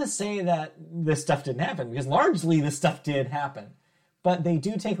 Not to say that this stuff didn't happen, because largely this stuff did happen. But they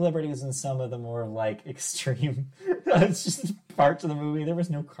do take liberties in some of the more, like, extreme it's just parts of the movie. There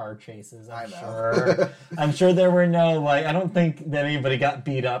was no car chases, I'm sure. I'm sure there were no, like, I don't think that anybody got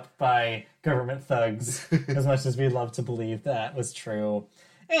beat up by government thugs as much as we'd love to believe that was true.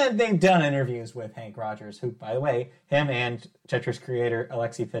 And they've done interviews with Hank Rogers, who, by the way, him and Tetris creator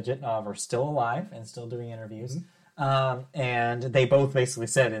Alexei Fedotov are still alive and still doing interviews. And they both basically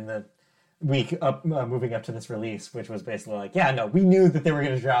said in the week moving up to this release, which was basically like, yeah, no, we knew that they were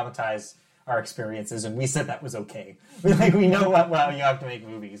going to dramatize our experiences, and we said that was okay. We know well, you have to make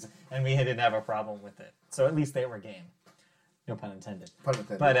movies, and we didn't have a problem with it. So at least they were game. No pun intended. Pun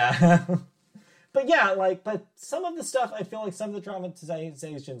intended. But yeah, but some of the stuff, I feel like some of the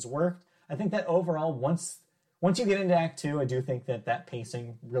dramatizations worked. I think that overall, once you get into Act 2, I do think that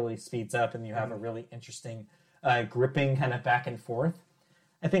pacing really speeds up, and you have a really interesting, gripping kind of back and forth.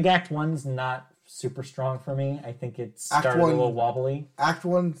 I think Act 1's not super strong for me. I think it started a little wobbly. Act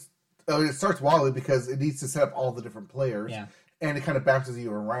 1, it starts wobbly because it needs to set up all the different players, and it kind of bounces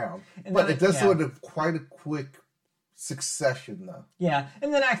you around. But it does so in quite a quick succession, though. Yeah,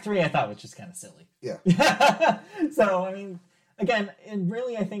 and then Act 3 I thought was just kind of silly. Yeah. So, I mean, again, and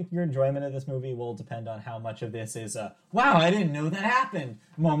really I think your enjoyment of this movie will depend on how much of this is a, wow, I didn't know that happened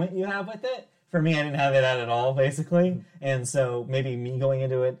moment you have with it. For me, I didn't have that at all, basically. And so maybe me going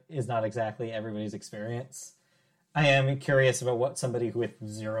into it is not exactly everybody's experience. I am curious about what somebody with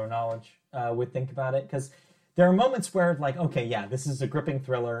zero knowledge would think about it, because there are moments where, like, okay, yeah, this is a gripping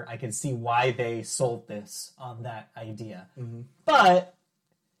thriller. I can see why they sold this on that idea. But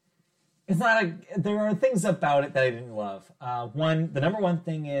it's not there are things about it that I didn't love. The number one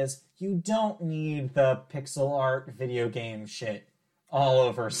thing is you don't need the pixel art video game shit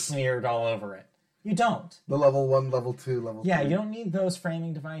smeared all over it. You don't. The level 1, level 2, level 3. Yeah, you don't need those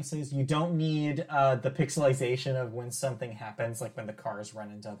framing devices. You don't need the pixelization of when something happens, like when the cars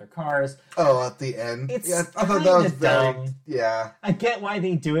run into other cars. Oh, at the end. It's I thought that was dumb. Yeah. I get why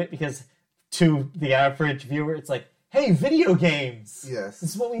they do it, because to the average viewer, it's like, hey, video games! Yes.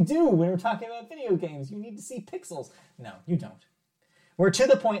 This is what we do when we're talking about video games. You need to see pixels. No, you don't. We're to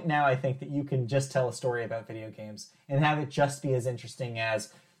the point now, I think, that you can just tell a story about video games and have it just be as interesting as,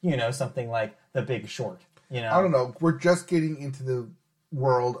 something like The Big Short. I don't know. We're just getting into the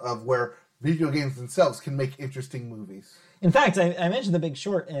world of where video games themselves can make interesting movies. In fact, I mentioned The Big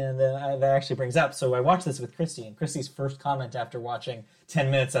Short, and that actually brings up, so I watched this with Christy, and Christy's first comment after watching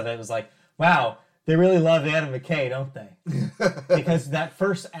 10 minutes of it was like, wow, they really love Adam McKay, don't they? Because that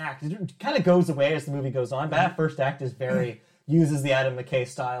first act, it kind of goes away as the movie goes on, but that first act is uses the Adam McKay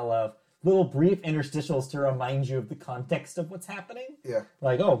style of little brief interstitials to remind you of the context of what's happening. Yeah.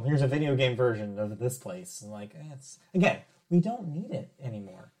 Like, oh, here's a video game version of this place. And like, again, we don't need it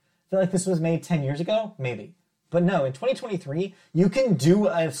anymore. I feel like this was made 10 years ago, maybe. But no, in 2023, you can do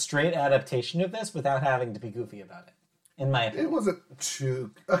a straight adaptation of this without having to be goofy about it, in my opinion. It wasn't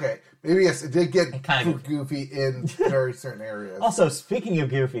too... Okay, maybe yes, it did get too goofy in very certain areas. Also, speaking of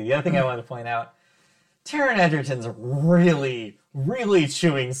goofy, the other thing I wanted to point out, Taron Egerton's really, really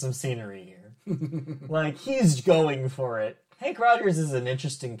chewing some scenery here. Like, he's going for it. Hank Rogers is an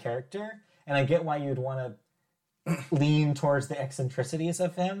interesting character, and I get why you'd want to lean towards the eccentricities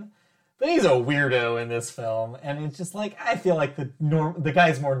of him, But he's a weirdo in this film, and it's just like, I feel like the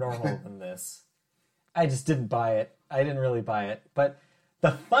guy's more normal than this. I just didn't buy it. I didn't really buy it. But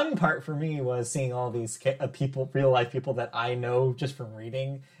the fun part for me was seeing all these people, real life people that I know just from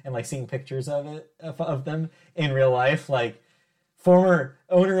reading, and like seeing pictures of them in real life. Like former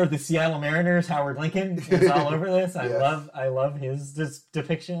owner of the Seattle Mariners, Howard Lincoln, is all over this. I love his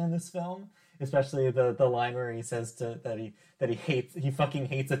depiction in this film, especially the line where he says that he fucking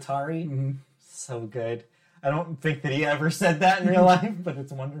hates Atari. Mm-hmm. So good. I don't think that he ever said that in real life, but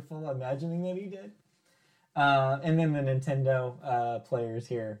it's wonderful imagining that he did. And then the Nintendo players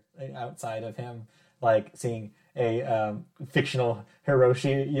here outside of him, like seeing a fictional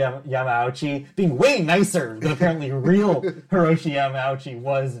Hiroshi Yamauchi being way nicer than apparently real Hiroshi Yamauchi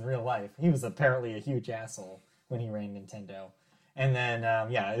was in real life. He was apparently a huge asshole when he ran Nintendo. And then,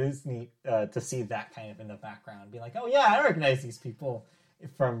 it was neat to see that kind of in the background. Be like, oh yeah, I recognize these people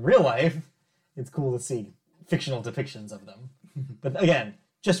from real life. It's cool to see fictional depictions of them. But again,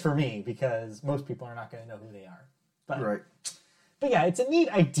 just for me, because most people are not going to know who they are. But yeah, it's a neat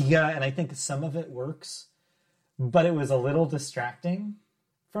idea, and I think some of it works. But it was a little distracting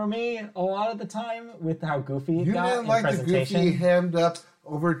for me a lot of the time with how goofy it got in presentation. You didn't like the goofy, hammed up,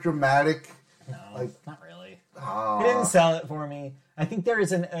 over dramatic? No, not really. It didn't sell it for me. I think there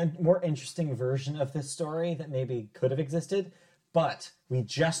is a more interesting version of this story that maybe could have existed, but we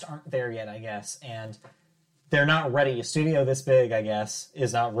just aren't there yet, I guess, and they're not ready. A studio this big, I guess,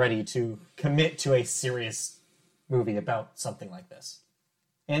 is not ready to commit to a serious movie about something like this.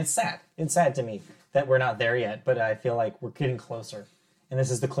 And it's sad. It's sad to me that we're not there yet, but I feel like we're getting closer. And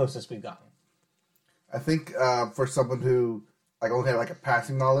this is the closest we've gotten. I think for someone who only had a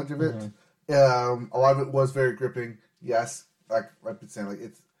passing knowledge of it, a lot of it was very gripping. Yes, like I've been saying,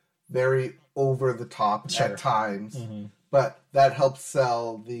 it's very over the top at times, but that helps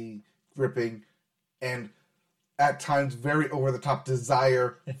sell the gripping and at times very over-the-top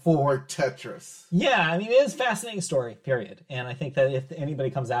desire for Tetris. Yeah, I mean, it is a fascinating story, period. And I think that if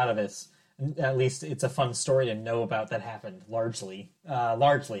anybody comes out of this, at least it's a fun story to know about that happened, largely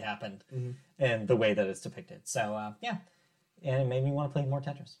happened, in the way that it's depicted. So, yeah. And it made me want to play more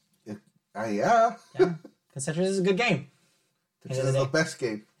Tetris. Yeah. Because Tetris is a good game. Tetris is the best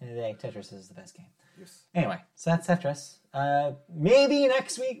game. End of the day, Tetris is the best game. Yes. Anyway, so that's Tetris. Maybe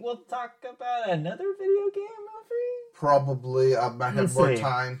next week we'll talk about another video game movie? Probably. I might have more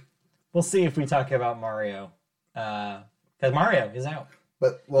time. We'll see if we talk about Mario. Because Mario is out.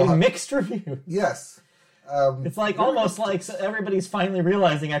 But mixed reviews. Yes. It's almost like everybody's finally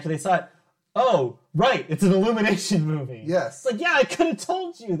realizing after they saw it, oh, right, it's an Illumination movie. Yes. It's like, yeah, I could have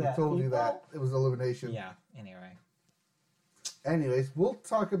told you that. I told you that. It was Illumination. Yeah, anyway. Anyways, we'll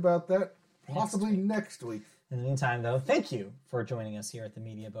talk about that possibly next week. In the meantime, though, thank you for joining us here at the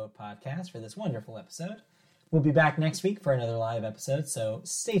Media Boat Podcast for this wonderful episode. We'll be back next week for another live episode, so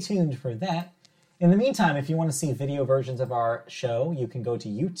stay tuned for that. In the meantime, if you want to see video versions of our show, you can go to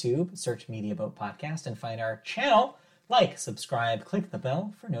YouTube, search Media Boat Podcast, and find our channel. Like, subscribe, click the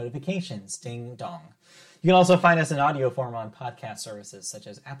bell for notifications. Ding dong. You can also find us in audio form on podcast services such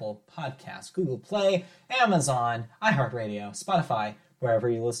as Apple Podcasts, Google Play, Amazon, iHeartRadio, Spotify, wherever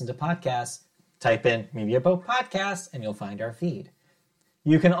you listen to podcasts. Type in Media Boat Podcast and you'll find our feed.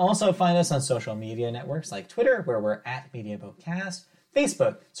 You can also find us on social media networks like Twitter, where we're at Media Boat Cast,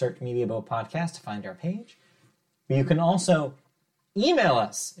 Facebook, search Media Boat Podcast to find our page. You can also email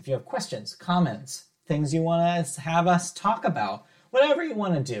us if you have questions, comments, things you want to have us talk about, whatever you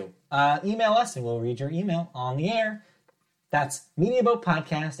want to do. Email us and we'll read your email on the air. That's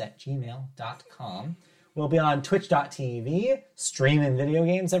mediaboatpodcast@gmail.com. We'll be on twitch.tv, streaming video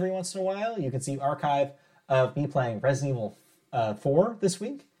games every once in a while. You can see archive of me playing Resident Evil 4 this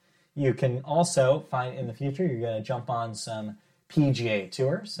week. You can also find in the future, you're going to jump on some PGA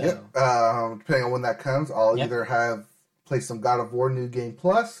Tour. So. Yep. Depending on when that comes, I'll either have play some God of War New Game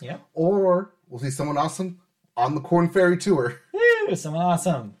Plus, or we'll see someone awesome on the Corn Ferry Tour. Woo! Someone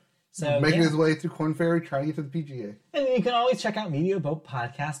awesome. So making his way through Corn Ferry, trying to get to the PGA. And you can always check out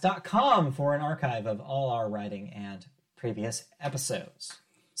MediaBoatPodcast.com for an archive of all our writing and previous episodes.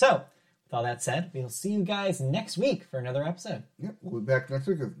 So, with all that said, we'll see you guys next week for another episode. Yep, we'll be back next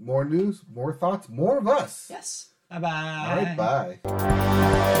week with more news, more thoughts, more of us. Yes. Bye-bye. All right,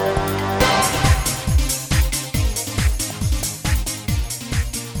 bye.